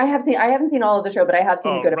 I haven't seen all of the show, but I have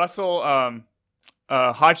seen good. Russell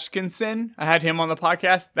Hodgkinson. I had him on the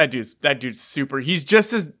podcast. That dude's super. He's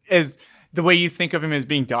just as the way you think of him as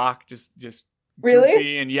being Doc. Just really?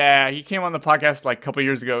 Goofy. And yeah, he came on the podcast like a couple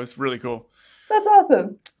years ago. It's really cool. That's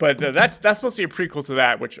awesome. But that's supposed to be a prequel to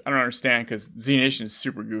that, which I don't understand because Z Nation is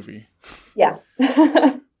super goofy. Yeah.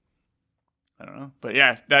 I don't know. But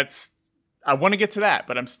yeah, I want to get to that,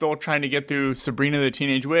 but I'm still trying to get through Sabrina the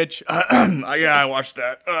Teenage Witch. I watched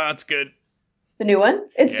that. That's good. The new one?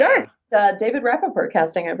 It's dark. David Rappaport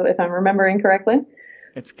casting, I believe, if I'm remembering correctly.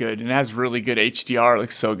 It's good, and it has really good HDR. It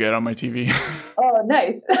looks so good on my TV. Oh,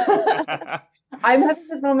 nice. I'm having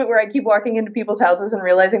this moment where I keep walking into people's houses and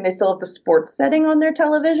realizing they still have the sports setting on their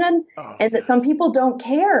television, and that some people don't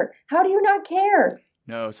care. How do you not care?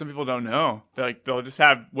 No, some people don't know. They'll just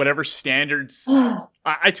have whatever standards.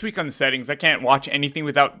 I tweak on the settings. I can't watch anything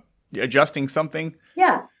without adjusting something.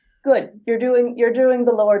 Yeah, good. You're doing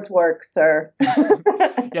the Lord's work, sir.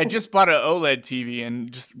 Yeah, I just bought an OLED TV and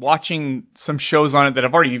just watching some shows on it that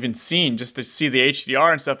I've already even seen just to see the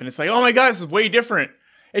HDR and stuff. And it's like, oh my God, this is way different.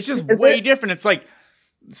 It's just way different. It's like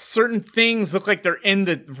certain things look like they're in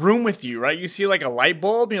the room with you, right? You see like a light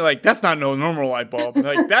bulb and you're like, that's not no normal light bulb.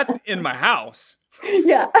 Like, that's in my house.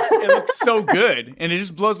 Yeah. It looks so good. And it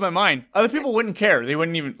just blows my mind. Other people wouldn't care. They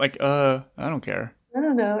wouldn't even like, I don't care. I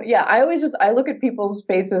don't know. Yeah, I look at people's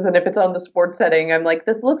faces, and if it's on the sports setting, I'm like,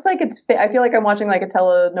 this looks like I feel like I'm watching like a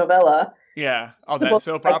telenovela. Yeah, all that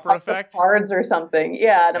soap opera effect. Cards or something.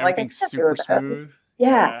 Yeah, and I'm like, everything's super smooth.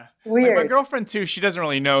 Yeah, weird. Like my girlfriend too. She doesn't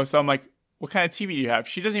really know, so I'm like, what kind of TV do you have?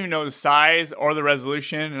 She doesn't even know the size or the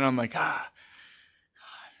resolution, and I'm like, God,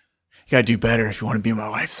 you gotta do better if you want to be my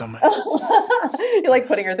wife someday. You're like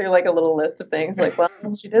putting her through like a little list of things. Like, well,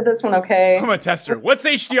 she did this one okay. I'm gonna test her. What's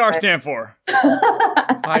HDR stand for?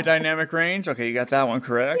 High dynamic range. Okay, you got that one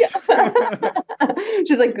correct. Yeah.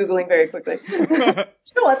 She's like Googling very quickly. You know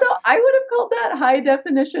what though? I would have called that high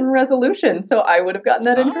definition resolution, so I would have gotten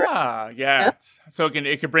that incorrect. Yeah. So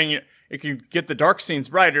it can get the dark scenes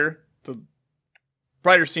brighter, the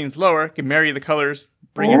brighter scenes lower. It can marry the colors,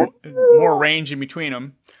 bring in more range in between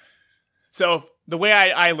them. So the way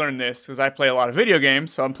I learned this, because I play a lot of video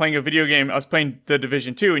games, so I'm playing a video game. I was playing The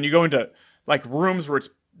Division 2, and you go into like rooms where it's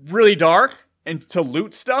really dark, and to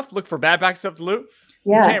loot stuff, look for bad back stuff to loot.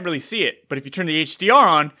 Yeah. You can't really see it. But if you turn the HDR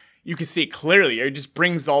on, you can see it clearly. It just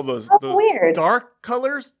brings all those weird. dark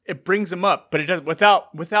colors. It brings them up, but it does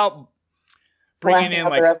without bringing Blasting in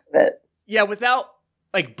out like the rest of it. yeah, without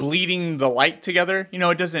like bleeding the light together. You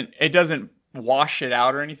know, it doesn't wash it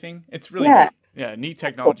out or anything. It's really neat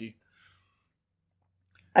technology.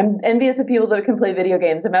 I'm envious of people that can play video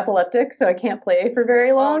games. I'm epileptic, so I can't play for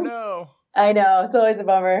very long. Oh no. I know, it's always a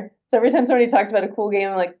bummer. So every time somebody talks about a cool game,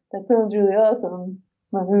 I'm like, that sounds really awesome.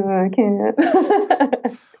 I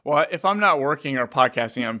can't. Well, if I'm not working or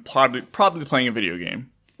podcasting, I'm probably playing a video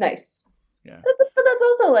game. Nice. Yeah. But that's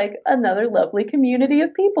also like another lovely community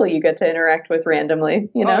of people you get to interact with randomly,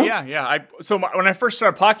 you know? Oh, yeah. When I first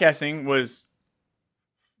started podcasting was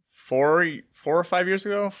 4 or 5 years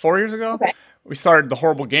ago. 4 years ago. Okay. We started the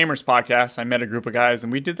Horrible Gamers podcast. I met a group of guys,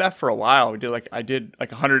 and we did that for a while. I did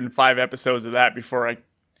 105 episodes of that before I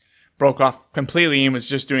broke off completely and was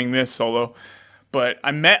just doing this solo. But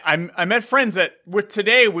I met friends that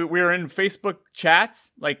today we're in Facebook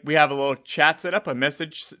chats. Like we have a little chat set up, a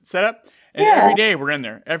message set up, and every day we're in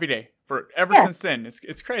there. Every day ever since then.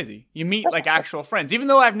 It's crazy. You meet like actual friends, even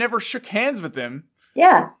though I've never shook hands with them.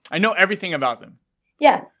 Yeah, I know everything about them.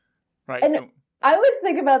 Yeah, right. And I always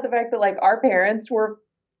think about the fact that like our parents were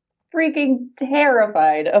freaking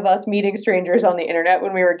terrified of us meeting strangers on the internet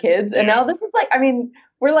when we were kids, and now this is like, I mean.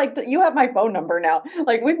 We're like, you have my phone number now.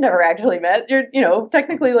 Like, we've never actually met.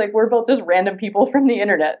 Technically, like, we're both just random people from the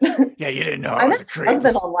internet. Yeah, you didn't know I was a creep. I met my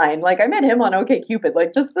husband online. Like, I met him on OkCupid.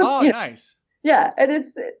 Like, just this. Oh, nice. Yeah, and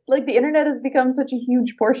it's like the internet has become such a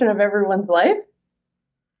huge portion of everyone's life.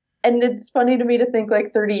 And it's funny to me to think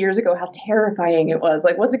like 30 years ago how terrifying it was.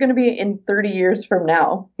 Like, what's it going to be in 30 years from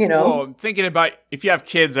now? You know? Well, thinking about if you have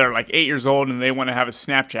kids that are like 8 years old and they want to have a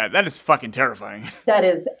Snapchat, that is fucking terrifying. That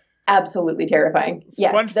is absolutely terrifying.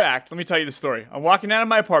 Yeah. Fun fact, let me tell you the story. I'm walking out of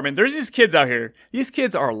my apartment. There's these kids out here. These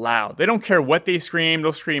kids are loud. They don't care what they scream.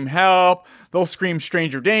 They'll scream help. They'll scream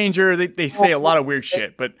stranger danger. They say a lot of weird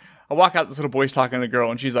shit. But I walk out, this little boy's talking to the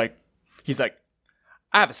girl, and he's like,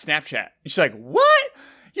 I have a Snapchat. And she's like, what?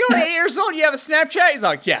 You're only 8 years old, you have a Snapchat? He's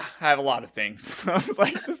like, yeah, I have a lot of things. I was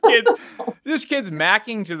like, this kid's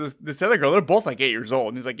macking to this other girl. They're both like 8 years old.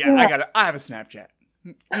 And he's like, yeah. I have a Snapchat.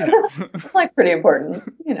 You know. Like pretty important,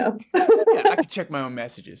 you know. Yeah, I can check my own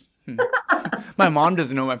messages. My mom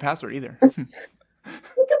doesn't know my password either. Think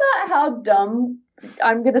about how dumb,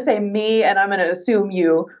 I'm going to say me and I'm going to assume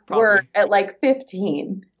you were at like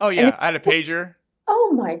 15. Oh yeah, I had a pager.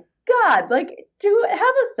 Oh my God, like to have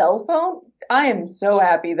a cell phone, I am so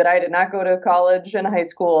happy that I did not go to college and high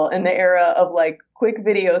school in the era of like quick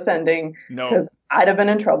video sending. No. Because I'd have been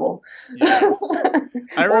in trouble. Yeah.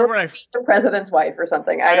 I remember when the president's wife or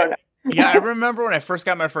something. I don't know. Yeah, I remember when I first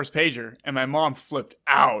got my first pager and my mom flipped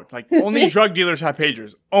out. Like, only drug dealers have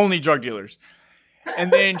pagers. Only drug dealers.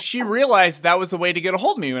 And then she realized that was the way to get a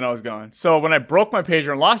hold of me when I was gone. So when I broke my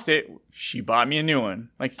pager and lost it, she bought me a new one.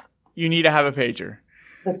 Like, you need to have a pager.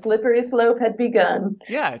 The slippery slope had begun.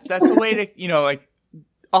 Yeah, that's the way to, like,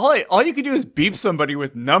 all you could do is beep somebody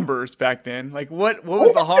with numbers back then. Like, what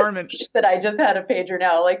was the harm in that I just had a pager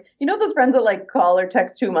now? Like, those friends that like call or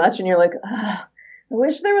text too much, and you're like, I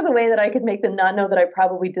wish there was a way that I could make them not know that I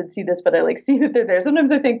probably did see this, but I like see that they're there.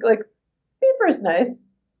 Sometimes I think like beeper's nice.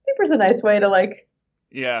 Beeper's a nice way to like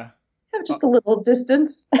have just a little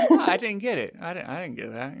distance. I didn't get it. I didn't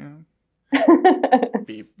get that.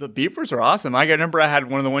 The beepers are awesome. I remember I had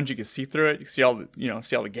one of the ones you could see through it. You see all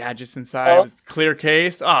the gadgets inside. It was clear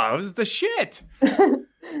case. Oh, it was the shit. In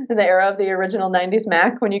the era of the original 90s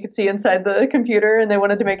Mac, when you could see inside the computer and they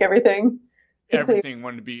wanted to make everything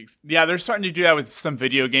wanted to be. Yeah, they're starting to do that with some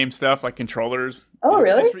video game stuff like controllers. Oh,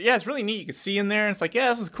 really? It's really neat. You can see in there. And it's like, yeah,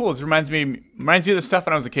 this is cool. It reminds me of the stuff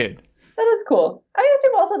when I was a kid. That is cool. I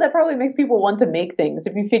assume also that probably makes people want to make things.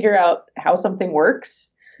 If you figure out how something works.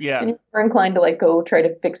 Yeah. And you're inclined to like go try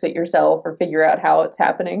to fix it yourself or figure out how it's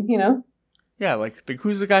happening, Yeah, like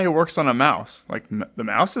who's the guy who works on a mouse? Like the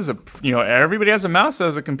mouse is everybody has a mouse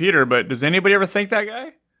as a computer, but does anybody ever thank that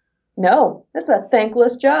guy? No, that's a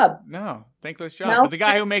thankless job. No, thankless job. Mouse, but the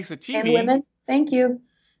guy who makes a TV. And women, thank you.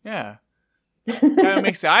 Yeah. The guy who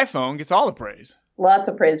makes the iPhone gets all the praise. Lots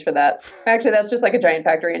of praise for that. Actually, that's just like a giant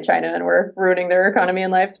factory in China and we're ruining their economy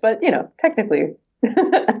and lives, but technically.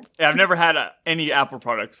 Yeah, I've never had any Apple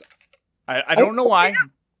products. I don't know why.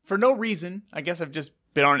 For no reason. I guess I've just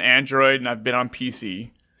been on Android and I've been on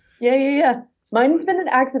PC. Yeah. Mine's been an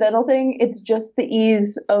accidental thing. It's just the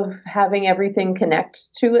ease of having everything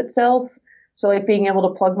connect to itself. So like being able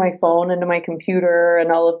to plug my phone into my computer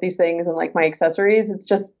and all of these things and like my accessories, it's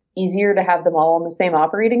just easier to have them all on the same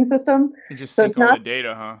operating system. And just sync all the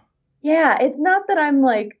data, huh? Yeah, it's not that I'm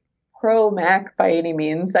like pro Mac by any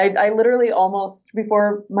means. I literally almost,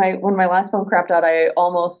 when my last phone crapped out, I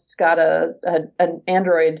almost got an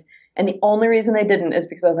Android. And the only reason I didn't is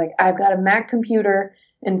because I was like, I've got a Mac computer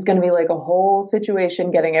and it's going to be like a whole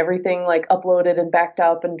situation getting everything like uploaded and backed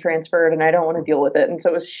up and transferred. And I don't want to deal with it. And so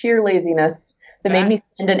it was sheer laziness that made me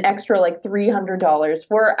spend an extra like $300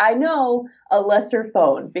 for, I know, a lesser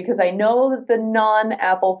phone, because I know that the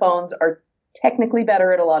non-Apple phones are technically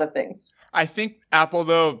better at a lot of things. I think Apple,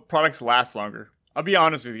 though, products last longer. I'll be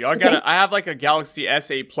honest with you. I have like a Galaxy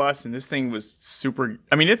S8 Plus, and this thing was super.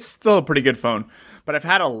 I mean, it's still a pretty good phone, but I've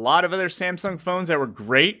had a lot of other Samsung phones that were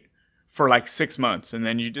great for like 6 months, and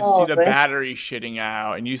then you just see the battery shitting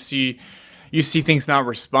out, and you see things not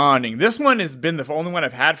responding. This one has been the only one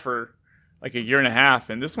I've had for like a year and a half,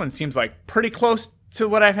 and this one seems like pretty close to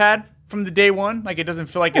what I've had from the day one. Like, it doesn't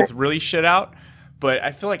feel like it's really shit out, but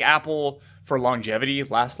I feel like Apple for longevity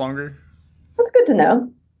lasts longer. That's good to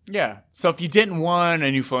know. Yeah. So if you didn't want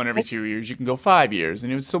a new phone every 2 years, you can go 5 years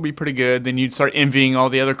and it would still be pretty good. Then you'd start envying all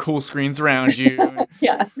the other cool screens around you.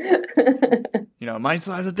 Yeah. Mine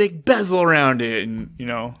still has a big bezel around it, and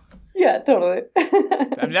Yeah, totally.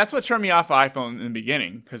 I mean, that's what turned me off iPhone in the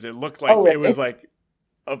beginning, because it looked like it was like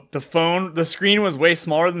the screen was way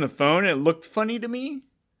smaller than the phone. And it looked funny to me.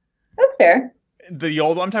 That's fair. The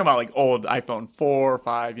old one, I'm talking about like old iPhone 4 or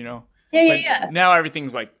 5, Yeah. Now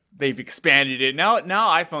everything's like, they've expanded it. Now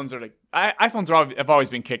iPhones are like, have always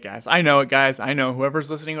been kick-ass. I know it, guys. I know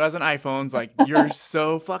whoever's listening who has an iPhone's like, you're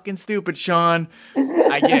so fucking stupid, Sean.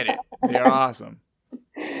 I get it. They're awesome.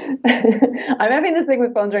 I'm having this thing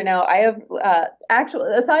with phones right now. I have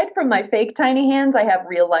actually, aside from my fake tiny hands, I have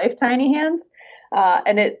real life tiny hands.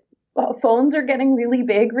 And phones are getting really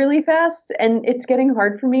big really fast, and it's getting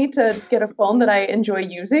hard for me to get a phone that I enjoy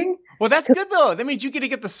using. Well, that's good though. That means you get to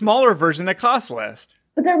get the smaller version that costs less.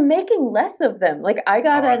 But they're making less of them. Like, I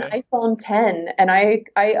got an iPhone 10, and I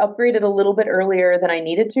upgraded a little bit earlier than I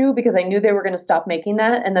needed to, because I knew they were going to stop making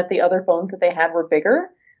that, and that the other phones that they had were bigger.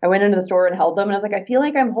 I went into the store and held them, and I was like, I feel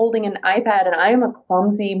like I'm holding an iPad, and I am a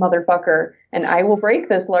clumsy motherfucker, and I will break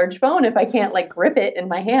this large phone if I can't like grip it in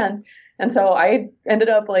my hand. And so I ended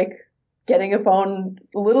up like getting a phone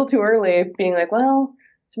a little too early, being like, well,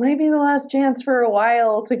 this might be the last chance for a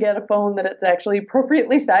while to get a phone that it's actually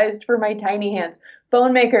appropriately sized for my tiny hands.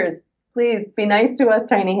 Phone makers, please be nice to us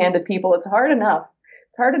tiny-handed people. It's hard enough.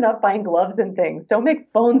 It's hard enough buying gloves and things. Don't make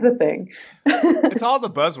phones a thing. It's all the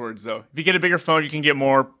buzzwords, though. If you get a bigger phone, you can get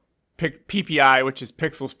more PPI, which is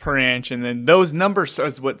pixels per inch, and then those numbers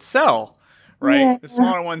is what sell, right? Yeah. The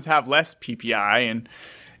smaller ones have less PPI,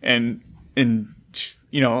 and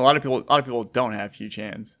a lot of people don't have huge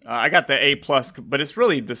hands. I got the A Plus, but it's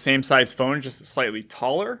really the same size phone, just slightly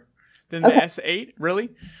taller than the S8,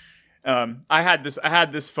 really. I had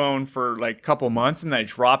this phone for like a couple months, and I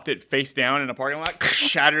dropped it face down in a parking lot,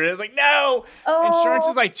 shattered it. I was like, no! Insurance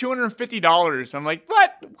is like $250. I'm like,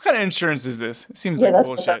 what kind of insurance is this? It seems like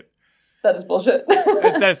bullshit. That is bullshit.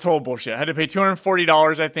 That's total bullshit. I had to pay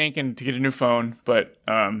 $240, I think, and to get a new phone. But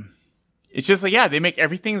it's just like, they make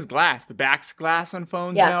everything's glass. The back's glass on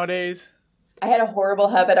phones nowadays. I had a horrible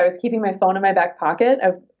habit. I was keeping my phone in my back pocket.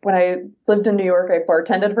 When I lived in New York, I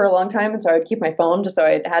bartended for a long time, and so I would keep my phone just so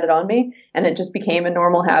I had it on me, and it just became a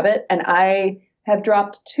normal habit. And I have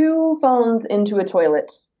dropped 2 phones into a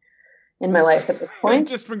toilet in my life at this point.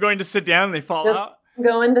 Just from going to sit down and they fall out?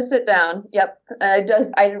 Going to sit down. Yep.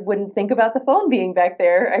 I wouldn't think about the phone being back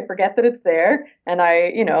there. I forget that it's there, and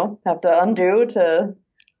I, have to undo to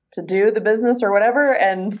do the business or whatever,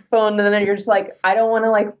 and phone. And then you're just like, I don't want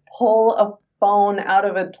to like pull a phone out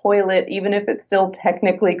of a toilet, even if it's still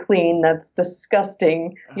technically clean. That's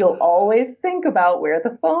disgusting. You'll always think about where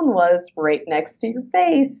the phone was, right next to your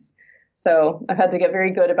face. So I've had to get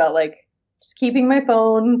very good about like just keeping my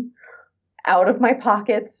phone out of my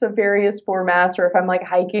pockets of various formats, or if I'm like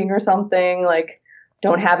hiking or something, like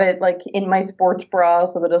don't have it like in my sports bra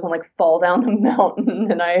so that it doesn't like fall down the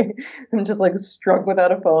mountain and I'm just like struck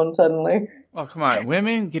without a phone suddenly. Oh, come on.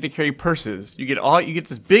 Women get to carry purses. You get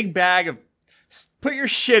this big bag of put your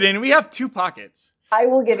shit in. We have 2 pockets. I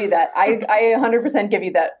will give you that. I 100% give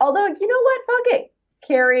you that. Although, you know what? Fuck it.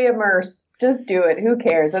 Carry a Merce. Just do it. Who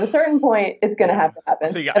cares? At a certain point, it's going to have to happen.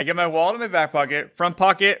 So I get my wallet in my back pocket. Front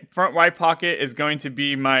right pocket is going to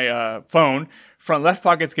be my phone. Front left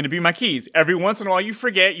pocket is going to be my keys. Every once in a while, you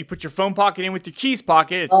forget. You put your phone pocket in with your keys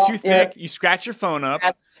pocket. It's too thick. You scratch your phone up.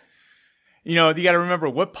 You got to remember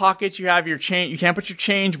what pockets you have your change. You can't put your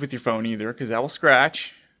change with your phone either, because that will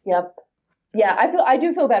scratch. Yep. Yeah, I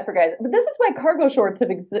do feel bad for guys. But this is why cargo shorts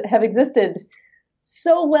have existed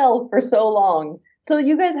so well for so long, So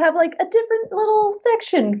you guys have like a different little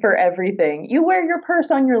section for everything. You wear your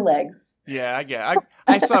purse on your legs. Yeah, I get it.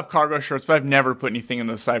 I still have cargo shorts, but I've never put anything in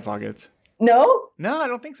those side pockets. No? No, I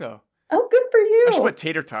don't think so. Oh, good for you. I should put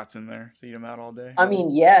tater tots in there to eat them out all day. I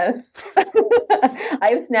mean, yes. I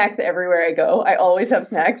have snacks everywhere I go. I always have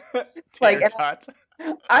snacks. Tater tots.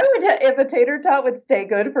 I would, if a tater tot would stay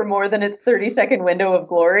good for more than its 30-second window of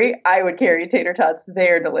glory, I would carry tater tots.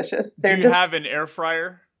 They're delicious. Do you have an air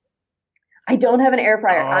fryer? I don't have an air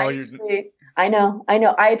fryer. Oh, I know.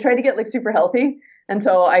 I tried to get like super healthy, and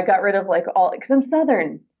so I got rid of like all because I'm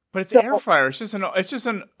Southern. But it's an air fryer. It's just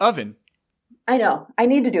an oven. I know. I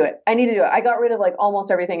need to do it. I got rid of like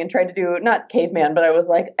almost everything and tried to do not caveman, but I was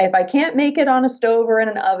like, if I can't make it on a stove or in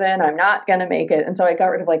an oven, I'm not gonna make it. And so I got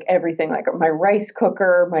rid of like everything, like my rice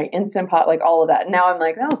cooker, my Instant Pot, like all of that. And now I'm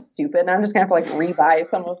like, that was stupid. And I'm just gonna have to like rebuy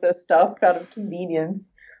some of this stuff out of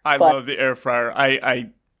convenience. I love the air fryer.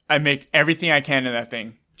 I make everything I can in that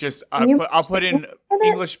thing. Just I'll put in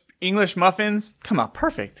English muffins. Come on,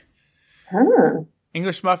 perfect. Huh.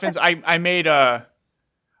 English muffins. I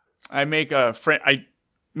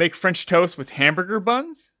make French toast with hamburger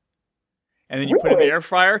buns, and then you put it in the air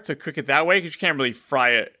fryer to cook it that way because you can't really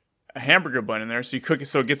fry a hamburger bun in there. So you cook it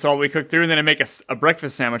so it gets all the way cooked through, and then I make a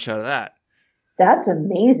breakfast sandwich out of that. That's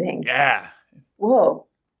amazing. Yeah. Whoa.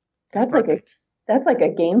 That's like a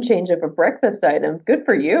game changer of a breakfast item. Good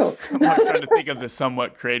for you. I'm trying to think of the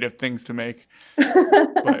somewhat creative things to make.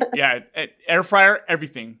 But yeah, air fryer,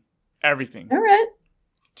 everything. All right.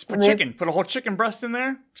 Just put chicken. Put a whole chicken breast in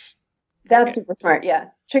there. That's super smart. Yeah.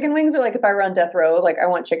 Chicken wings are like if I were on death row, like I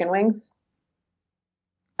want chicken wings.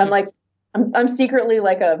 I'm secretly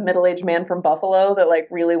like a middle-aged man from Buffalo that like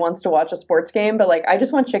really wants to watch a sports game, but like I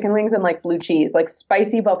just want chicken wings and like blue cheese, like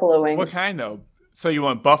spicy buffalo wings. What kind though? So you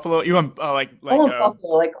want buffalo? You want I want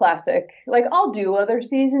buffalo, like classic. Like I'll do other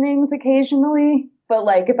seasonings occasionally, but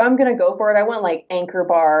like if I'm gonna go for it, I want like Anchor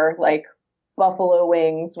Bar, like buffalo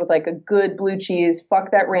wings with like a good blue cheese.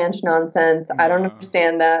 Fuck that ranch nonsense. No. I don't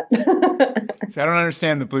understand that. See, I don't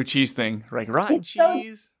understand the blue cheese thing. Like rotten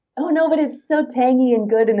cheese. Oh no, but it's so tangy and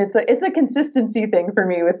good, and it's a consistency thing for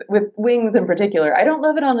me with wings in particular. I don't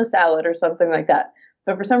love it on a salad or something like that,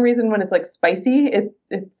 but for some reason when it's like spicy,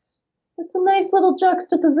 it's a nice little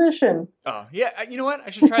juxtaposition. Oh yeah, you know what?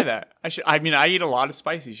 I should try that. I mean, I eat a lot of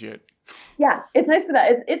spicy shit. Yeah, it's nice for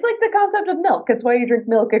that. It's like the concept of milk. It's why you drink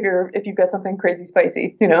milk if you've got something crazy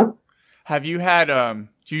spicy, you know. Have you had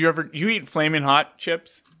do you eat Flamin' Hot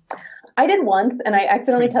chips? I did once, and I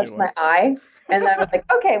accidentally touched my eye, and I was like,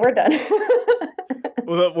 okay, we're done.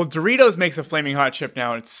 well, Doritos makes a Flaming Hot chip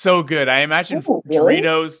now, and it's so good. I imagine really?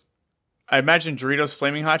 Doritos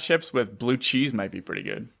Flaming Hot chips with blue cheese might be pretty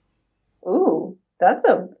good. Ooh, that's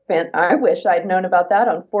I wish I'd known about that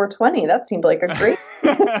on 420. That seemed like a great.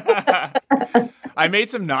 I made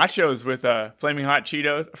some nachos with Flaming Hot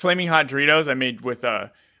Doritos. I made with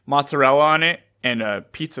mozzarella on it and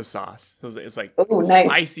pizza sauce. So it's like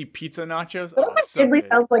spicy pizza nachos. It really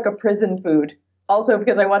sounds like a prison food. Also,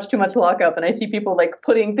 because I watch too much Lockup and I see people like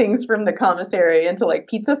putting things from the commissary into like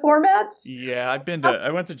pizza formats. Yeah,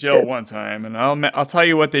 I went to jail one time, and I'll tell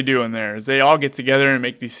you what they do in there is they all get together and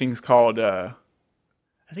make these things called I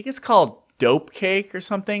think it's called dope cake or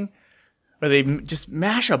something, where they just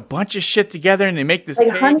mash a bunch of shit together and they make this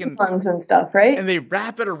like cake honey buns and stuff, right? And they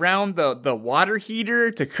wrap it around the water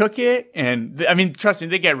heater to cook it, and I mean, trust me,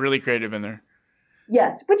 they get really creative in there.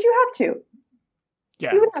 Yes, but you have to.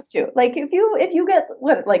 Yeah. You would have to. Like if you get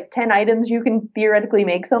like 10 items you can theoretically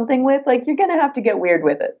make something with, like you're gonna have to get weird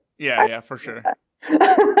with it. Yeah, for sure.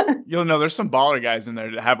 You'll know there's some baller guys in there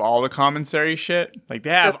that have all the commissary shit. Like they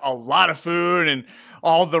have a lot of food and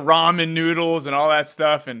all the ramen noodles and all that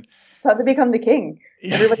stuff, and it's how they become the king.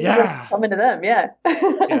 Everybody's coming to them. Yeah.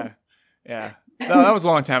 Yeah. No, that was a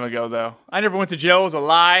long time ago, though. I never went to jail. It was a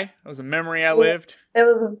lie. It was a memory I lived. It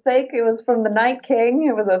was a fake. It was from the Night King.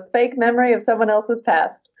 It was a fake memory of someone else's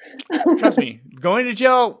past. Trust me, going to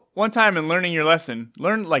jail one time and learning your lesson.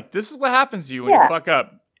 Learn, like, this is what happens to you when you fuck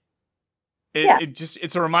up.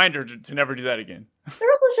 It's a reminder to never do that again. There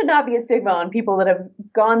also should not be a stigma on people that have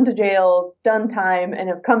gone to jail, done time, and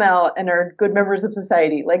have come out and are good members of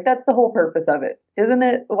society. Like that's the whole purpose of it, isn't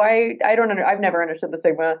it? Why I've never understood the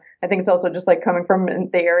stigma. I think it's also just like coming from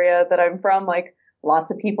the area that I'm from. Like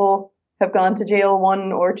lots of people have gone to jail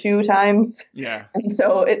 1 or 2 times. Yeah, and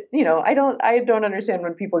so I don't understand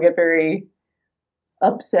when people get very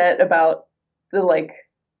upset about the like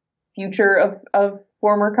future of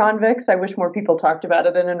former convicts. I wish more people talked about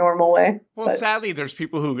it in a normal way. Well, sadly, there's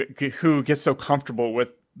people who get so comfortable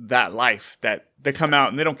with that life that they come out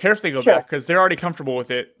and they don't care if they go Sure. back because they're already comfortable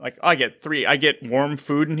with it. Like, I get warm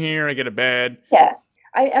food in here. I get a bed. Yeah.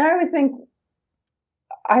 I always think,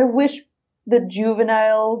 I wish the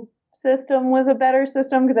juvenile system was a better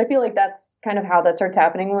system, because I feel like that's kind of how that starts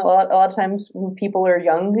happening a lot of times when people are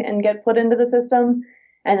young and get put into the system,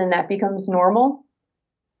 and then that becomes normal.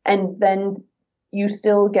 And then you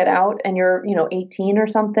still get out and you're, 18 or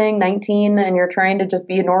something, 19, and you're trying to just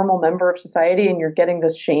be a normal member of society, and you're getting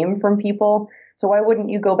this shame from people. So why wouldn't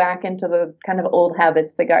you go back into the kind of old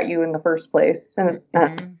habits that got you in the first place? And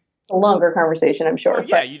a longer conversation, I'm sure. Well,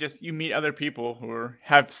 yeah, you meet other people who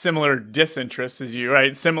have similar disinterests as you,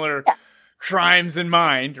 right? Similar crimes in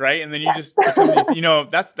mind, right? And then you just become these,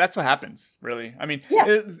 that's what happens, really. I mean,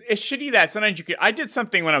 it's shitty that sometimes I did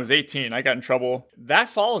something when I was 18, I got in trouble. That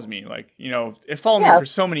follows me. Like, it followed me for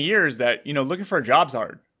so many years that, looking for a job's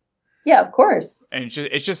hard. Yeah, of course. And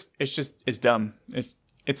it's dumb.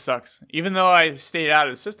 It sucks. Even though I stayed out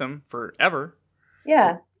of the system forever.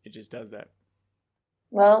 Yeah. It just does that.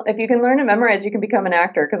 Well, if you can learn to memorize, you can become an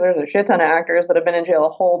actor, because there's a shit ton of actors that have been in jail a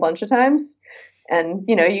whole bunch of times. And,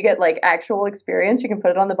 you get like actual experience. You can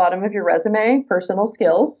put it on the bottom of your resume, personal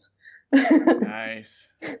skills. Nice.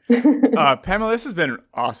 Pamela, this has been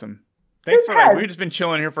awesome. Thanks we've just been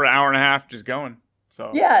chilling here for an hour and a half, just going.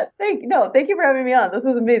 So yeah, thank you for having me on. This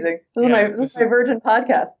was amazing. This is my virgin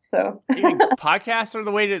podcast. So podcasts are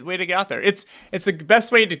the way to get out there. It's the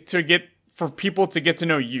best way to get for people to get to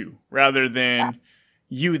know you rather than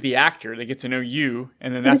you, the actor. They get to know you,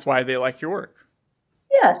 and then that's why they like your work.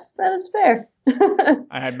 Yes, that is fair.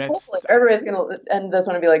 Hopefully everybody's gonna end this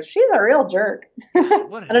one and be like, "She's a real jerk." I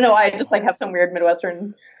don't know why. I just have some weird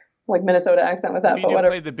Midwestern, like Minnesota accent with that. You but do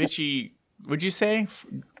whatever. Play the bitchy. Would you say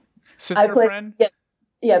sister friend?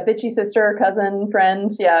 Yeah, bitchy sister, cousin,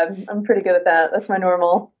 friend. Yeah, I'm pretty good at that. That's my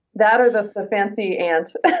normal. That or the fancy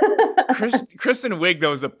aunt. Kristen Wiig,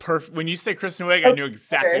 though, is the perfect. When you say Kristen Wiig, I knew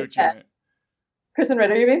exactly what you meant. Kristen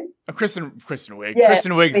Ritter, you mean? Kristen Wiig. Yeah,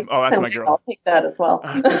 Kristen Wiig's. Oh, that's my girl. I'll take that as well.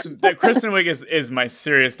 Kristen Wiig is my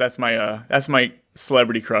serious. That's my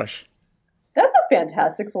celebrity crush. That's a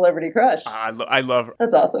fantastic celebrity crush. I love her.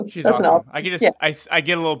 That's awesome. She's awesome. I can I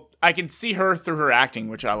get a little. I can see her through her acting,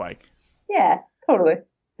 which I like. Yeah, totally.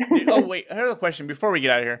 Oh wait, I have a question before we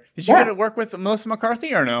get out of here. Did you get to work with Melissa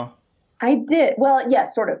McCarthy or no? I did. Well, yeah,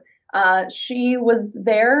 sort of. She was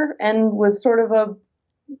there and was sort of a.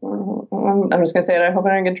 I'm just gonna say it. I hope I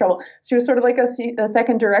don't get in trouble. She was sort of like a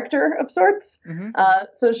second director of sorts. Mm-hmm.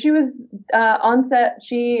 So she was on set.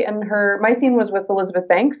 My scene was with Elizabeth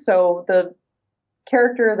Banks. So the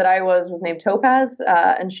character that I was named Topaz,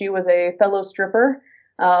 and she was a fellow stripper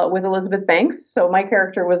with Elizabeth Banks. So my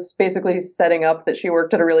character was basically setting up that she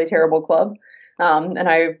worked at a really terrible club,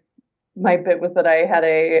 and my bit was that I had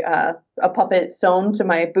a puppet sewn to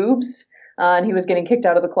my boobs. And he was getting kicked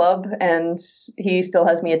out of the club, and he still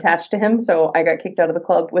has me attached to him. So I got kicked out of the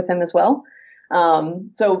club with him as well.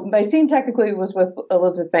 So my scene technically was with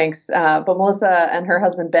Elizabeth Banks, but Melissa and her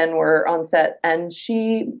husband Ben were on set, and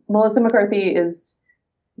Melissa McCarthy is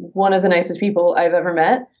one of the nicest people I've ever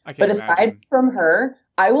met. But aside from her,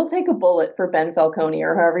 I will take a bullet for Ben Falcone,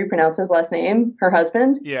 or however you pronounce his last name, her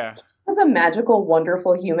husband. Yeah. He's a magical,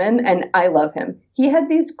 wonderful human, and I love him. He had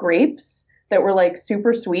these grapes that were like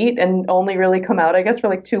super sweet and only really come out, I guess, for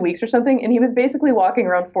like 2 weeks or something. And he was basically walking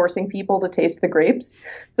around forcing people to taste the grapes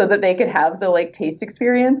so that they could have the like taste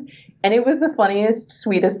experience. And it was the funniest,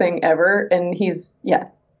 sweetest thing ever. And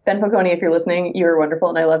Ben Falcone, if you're listening, you're wonderful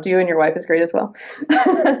and I loved you, and your wife is great as well.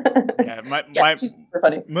 She's super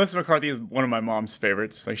funny. Melissa McCarthy is one of my mom's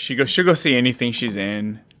favorites. Like she'll go see anything she's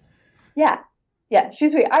in. Yeah,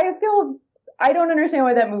 she's sweet. I don't understand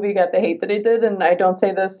why that movie got the hate that it did, and I don't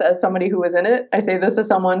say this as somebody who was in it. I say this as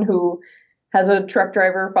someone who has a truck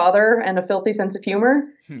driver father and a filthy sense of humor.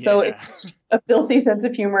 Yeah. So it's a filthy sense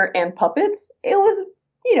of humor and puppets. It was,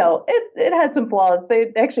 it had some flaws.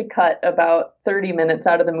 They actually cut about 30 minutes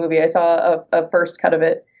out of the movie. I saw a first cut of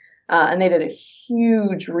it, and they did a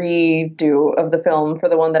huge redo of the film for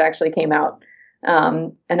the one that actually came out.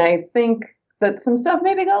 And I think that some stuff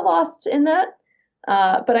maybe got lost in that.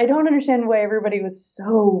 But I don't understand why everybody was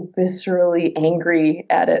so viscerally angry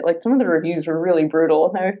at it. Like some of the reviews were really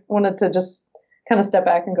brutal, and I wanted to just kind of step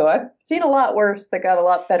back and go, I've seen a lot worse that got a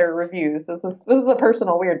lot better reviews. This is a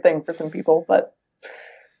personal weird thing for some people, but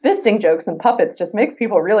fisting jokes and puppets just makes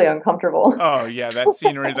people really uncomfortable. Oh yeah, that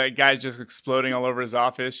scene where that guy's just exploding all over his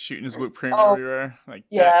office, shooting his whipped cream everywhere. Like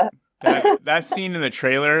that scene in the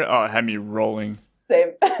trailer, it had me rolling.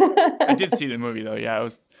 Same. I did see the movie though. Yeah,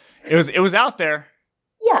 it was out there.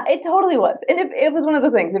 Yeah, it totally was. And it was one of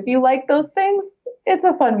those things. If you like those things, it's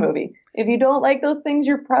a fun movie. If you don't like those things,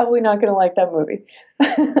 you're probably not going to like that movie.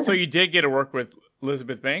 So you did get to work with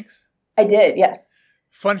Elizabeth Banks? I did, yes.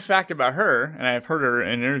 Fun fact about her, and I've heard her in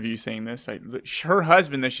an interview saying this, her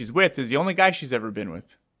husband that she's with is the only guy she's ever been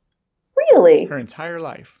with. Really? Her entire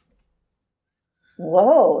life.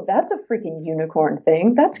 Whoa, that's a freaking unicorn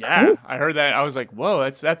thing. That's crazy. I heard that. I was like,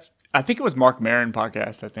 whoa, that's. I think it was Mark Maron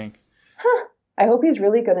podcast, I think. Huh. I hope he's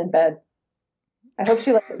really good in bed. I hope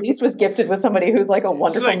she at least was gifted with somebody who's like a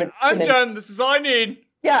wonderful. She's like, I'm done. This is all I need.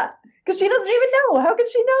 Yeah, because she doesn't even know. How can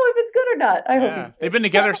she know if it's good or not? I hope they've been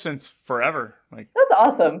together since forever. Like that's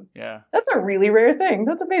awesome. Yeah, that's a really rare thing.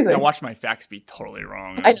 That's amazing. I watched my facts be totally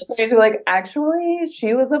wrong. I know somebody's like, actually,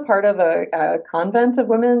 she was a part of a convent of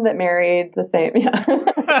women that married the same.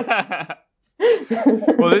 Yeah.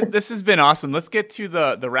 Well, this has been awesome. Let's get to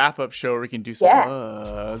the wrap-up show where we can do some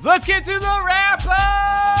buzz. Let's get to the wrap-up!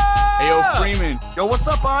 Hey, yo, Freeman. Yo, what's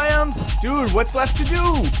up, Iams? Dude, what's left to do?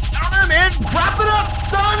 I don't know, man. Wrap it up,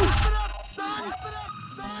 son!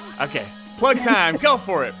 Okay, plug time. Go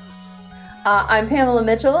for it. I'm Pamela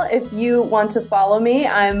Mitchell. If you want to follow me,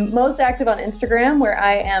 I'm most active on Instagram, where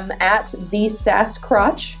I am at the Sass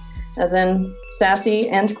Crotch, as in sassy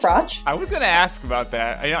and crotch. I was going to ask about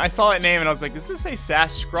that. I saw that name and I was like, does this say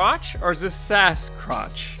Sass Crotch or is this Sass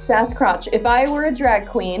Crotch? Sass Crotch. If I were a drag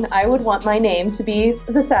queen, I would want my name to be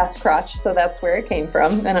the Sass Crotch, so that's where it came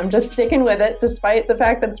from. And I'm just sticking with it, despite the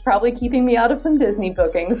fact that it's probably keeping me out of some Disney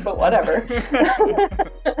bookings, but whatever.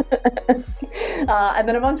 And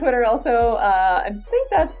then I'm on Twitter also. I think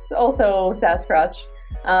that's also Sass Crotch.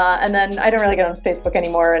 And then I don't really get on Facebook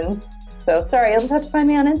anymore, and so sorry, you'll just have to find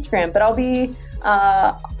me on Instagram. But I'll be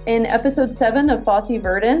in episode 7 of Fosse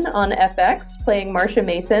Verdon on FX playing Marsha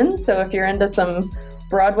Mason. So if you're into some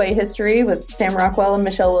Broadway history with Sam Rockwell and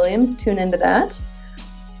Michelle Williams, tune into that.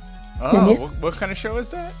 Oh, what kind of show is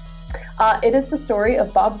that? It is the story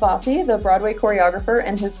of Bob Fosse, the Broadway choreographer,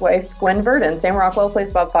 and his wife, Gwen Verdon. Sam Rockwell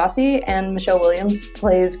plays Bob Fosse, and Michelle Williams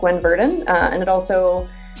plays Gwen Verdon. And it also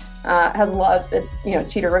has a lot of,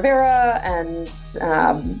 Cheetah Rivera and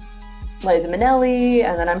Liza Minnelli,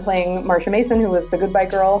 and then I'm playing Marsha Mason, who was the Goodbye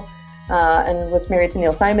Girl, and was married to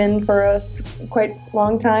Neil Simon for a quite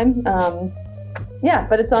long time.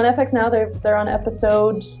 But it's on FX now. They're on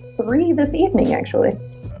episode 3 this evening, actually.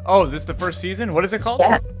 Oh, this is the first season? What is it called?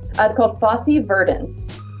 Yeah, it's called Fosse Verdon.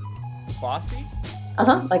 Fosse?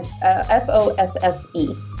 Like Fosse.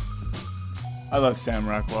 I love Sam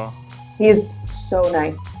Rockwell. He's so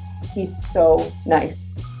nice. He's so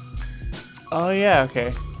nice. Oh yeah,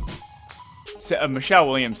 okay. Michelle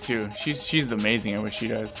Williams too. She's amazing at what she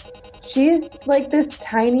does. She's like this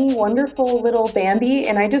tiny, wonderful little Bambi,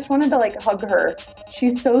 and I just wanted to like hug her.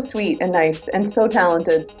 She's so sweet and nice and so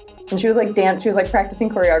talented. And she was like practicing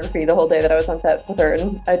choreography the whole day that I was on set with her,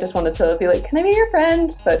 and I just wanted to be like, "Can I be your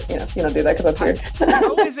friend?" But you don't do that because I'm weird.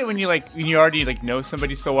 How is it when you already know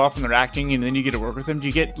somebody so well from their acting, and then you get to work with them? Do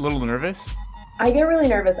you get a little nervous? I get really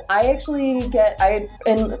nervous.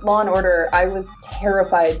 In Law & Order, I was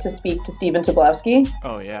terrified to speak to Stephen Tobolowsky.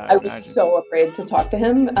 Oh, yeah. I was so afraid to talk to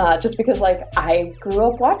him, just because, I grew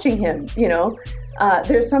up watching him,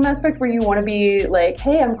 There's some aspect where you want to be like,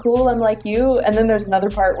 hey, I'm cool, I'm like you. And then there's another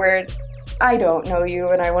part where I don't know you,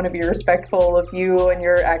 and I want to be respectful of you and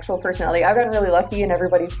your actual personality. I've gotten really lucky, and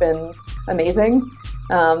everybody's been amazing.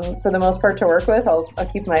 For the most part to work with. I'll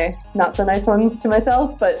keep my not so nice ones to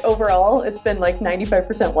myself, but overall it's been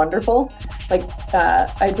 95% wonderful.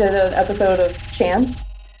 I did an episode of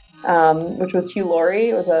Chance, which was Hugh Laurie.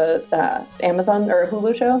 It was a Amazon or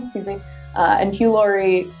Hulu show, excuse me. And Hugh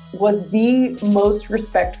Laurie was the most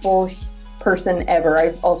respectful person ever. I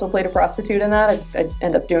also played a prostitute in that. I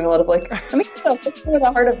end up doing a lot of with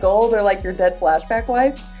a heart of gold, or your dead flashback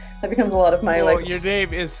wife. That becomes a lot of my your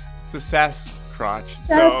name is the Sass Crotch,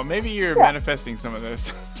 so maybe you're manifesting some of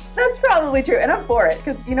this. That's probably true, and I'm for it,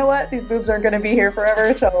 because you know what? These boobs aren't going to be here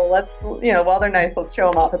forever, so let's, while they're nice, let's show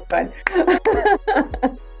them off. It's fine.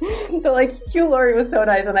 But Hugh Laurie was so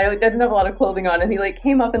nice, and I didn't have a lot of clothing on, and he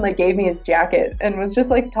came up and gave me his jacket and was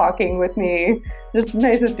just talking with me, just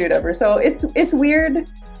nicest dude ever. So it's weird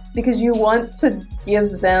because you want to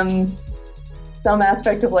give them some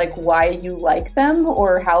aspect of why you like them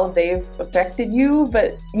or how they've affected you,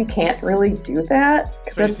 but you can't really do that.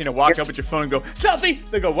 So you just walk up with your phone and go, selfie!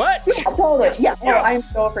 They go, what? Yeah, totally. Yeah. Yes. Oh, I'm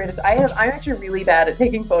so afraid of I'm actually really bad at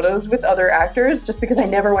taking photos with other actors just because I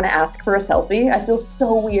never want to ask for a selfie. I feel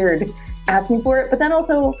so weird asking for it. But then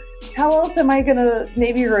also, how else am I gonna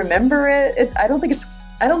maybe remember it? I don't think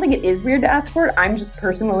it is weird to ask for it. I'm just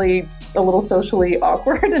personally a little socially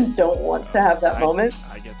awkward and don't want to have that moment.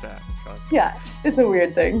 I get that. Yeah, it's a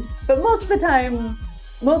weird thing. But most of the time,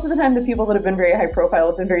 the people that have been very high profile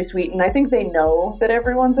have been very sweet, and I think they know that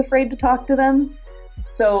everyone's afraid to talk to them.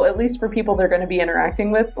 So at least for people they're going to be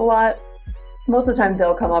interacting with a lot, most of the time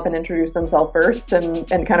they'll come up and introduce themselves first and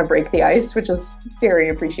kind of break the ice, which is very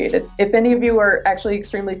appreciated. If any of you are actually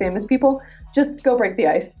extremely famous people, just go break the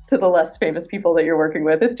ice to the less famous people that you're working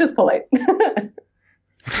with. It's just polite.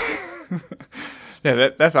 Yeah,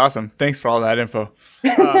 that's awesome. Thanks for all that info.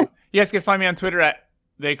 You guys can find me on Twitter at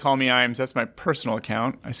They Call Me Iams. That's my personal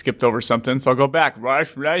account. I skipped over something, so I'll go back.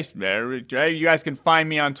 You guys can find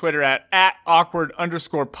me on Twitter at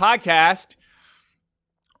 @awkward_podcast.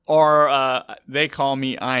 Or They Call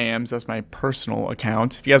Me Iams. That's my personal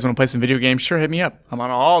account. If you guys want to play some video games, sure, hit me up. I'm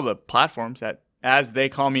on all the platforms as They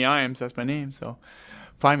Call Me Iams. That's my name, so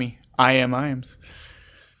find me. I am Iams.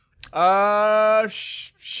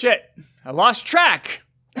 Shit. I lost track.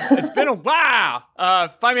 It's been a while.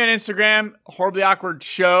 Find me on Instagram, Horribly Awkward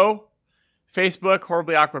Show. Facebook,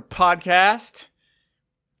 Horribly Awkward Podcast.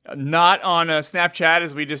 Not on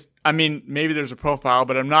Snapchat, maybe there's a profile,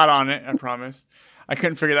 but I'm not on it, I promise. I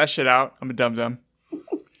couldn't figure that shit out. I'm a dum-dum.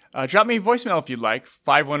 Drop me a voicemail if you'd like.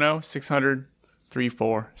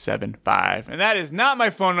 510-600-3475. And that is not my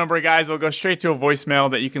phone number, guys. It'll go straight to a voicemail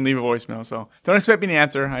that you can leave a voicemail. So don't expect me to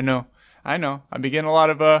answer. I know. I've been getting a lot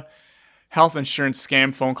of health insurance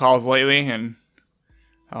scam phone calls lately, and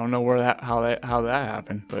I don't know how that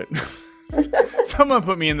happened, but someone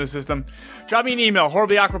put me in the system. Drop me an email,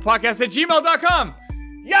 horriblyawkwardpodcast@gmail.com.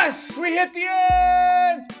 Yes, we hit the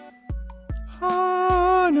end!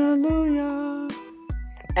 Hallelujah.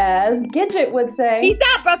 As Gidget would say. Peace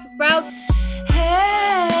out, Brussels sprouts.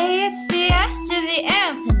 Hey, it's the S to the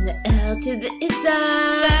M and the L to the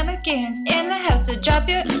Izza. Slammerkins in the house, so drop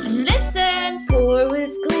your and listen. Poor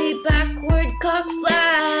with glee, backward cock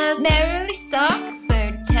flash. Merrily sock,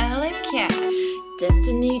 bird telecast.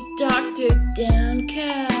 Destiny doctor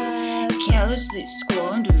downcast. Carelessly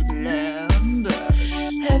squandered lamb.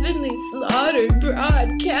 Heavenly slaughtered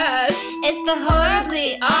broadcast. It's the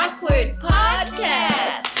Horribly Awkward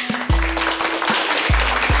Podcast.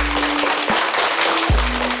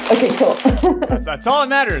 Okay, cool. That's all that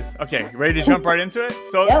matters. Okay, ready to jump right into it?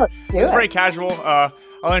 So yeah, let's do it's it. very casual.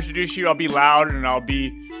 I'll introduce you. I'll be loud and I'll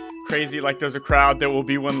be crazy like there's a crowd. There will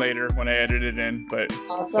be one later when I edit it in. But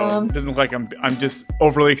awesome. So it doesn't look like I'm just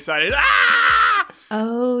overly excited. Ah!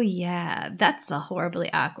 Oh yeah, that's a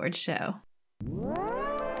Horribly Awkward Show.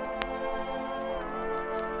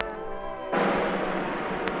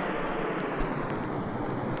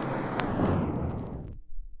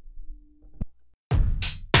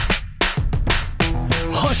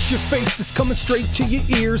 Hush Your Face is coming straight to your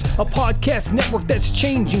ears. A podcast network that's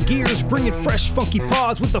changing gears, bringing fresh funky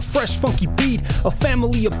pods with a fresh funky beat. A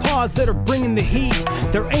family of pods that are bringing the heat.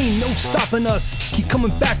 There ain't no stopping us. Keep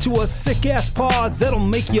coming back to us, sick ass pods that'll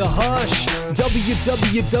make you hush.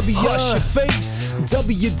 www. Hush Your Face.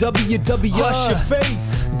 www. Hush Your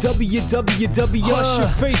Face. www.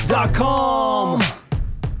 HushYourFace.com.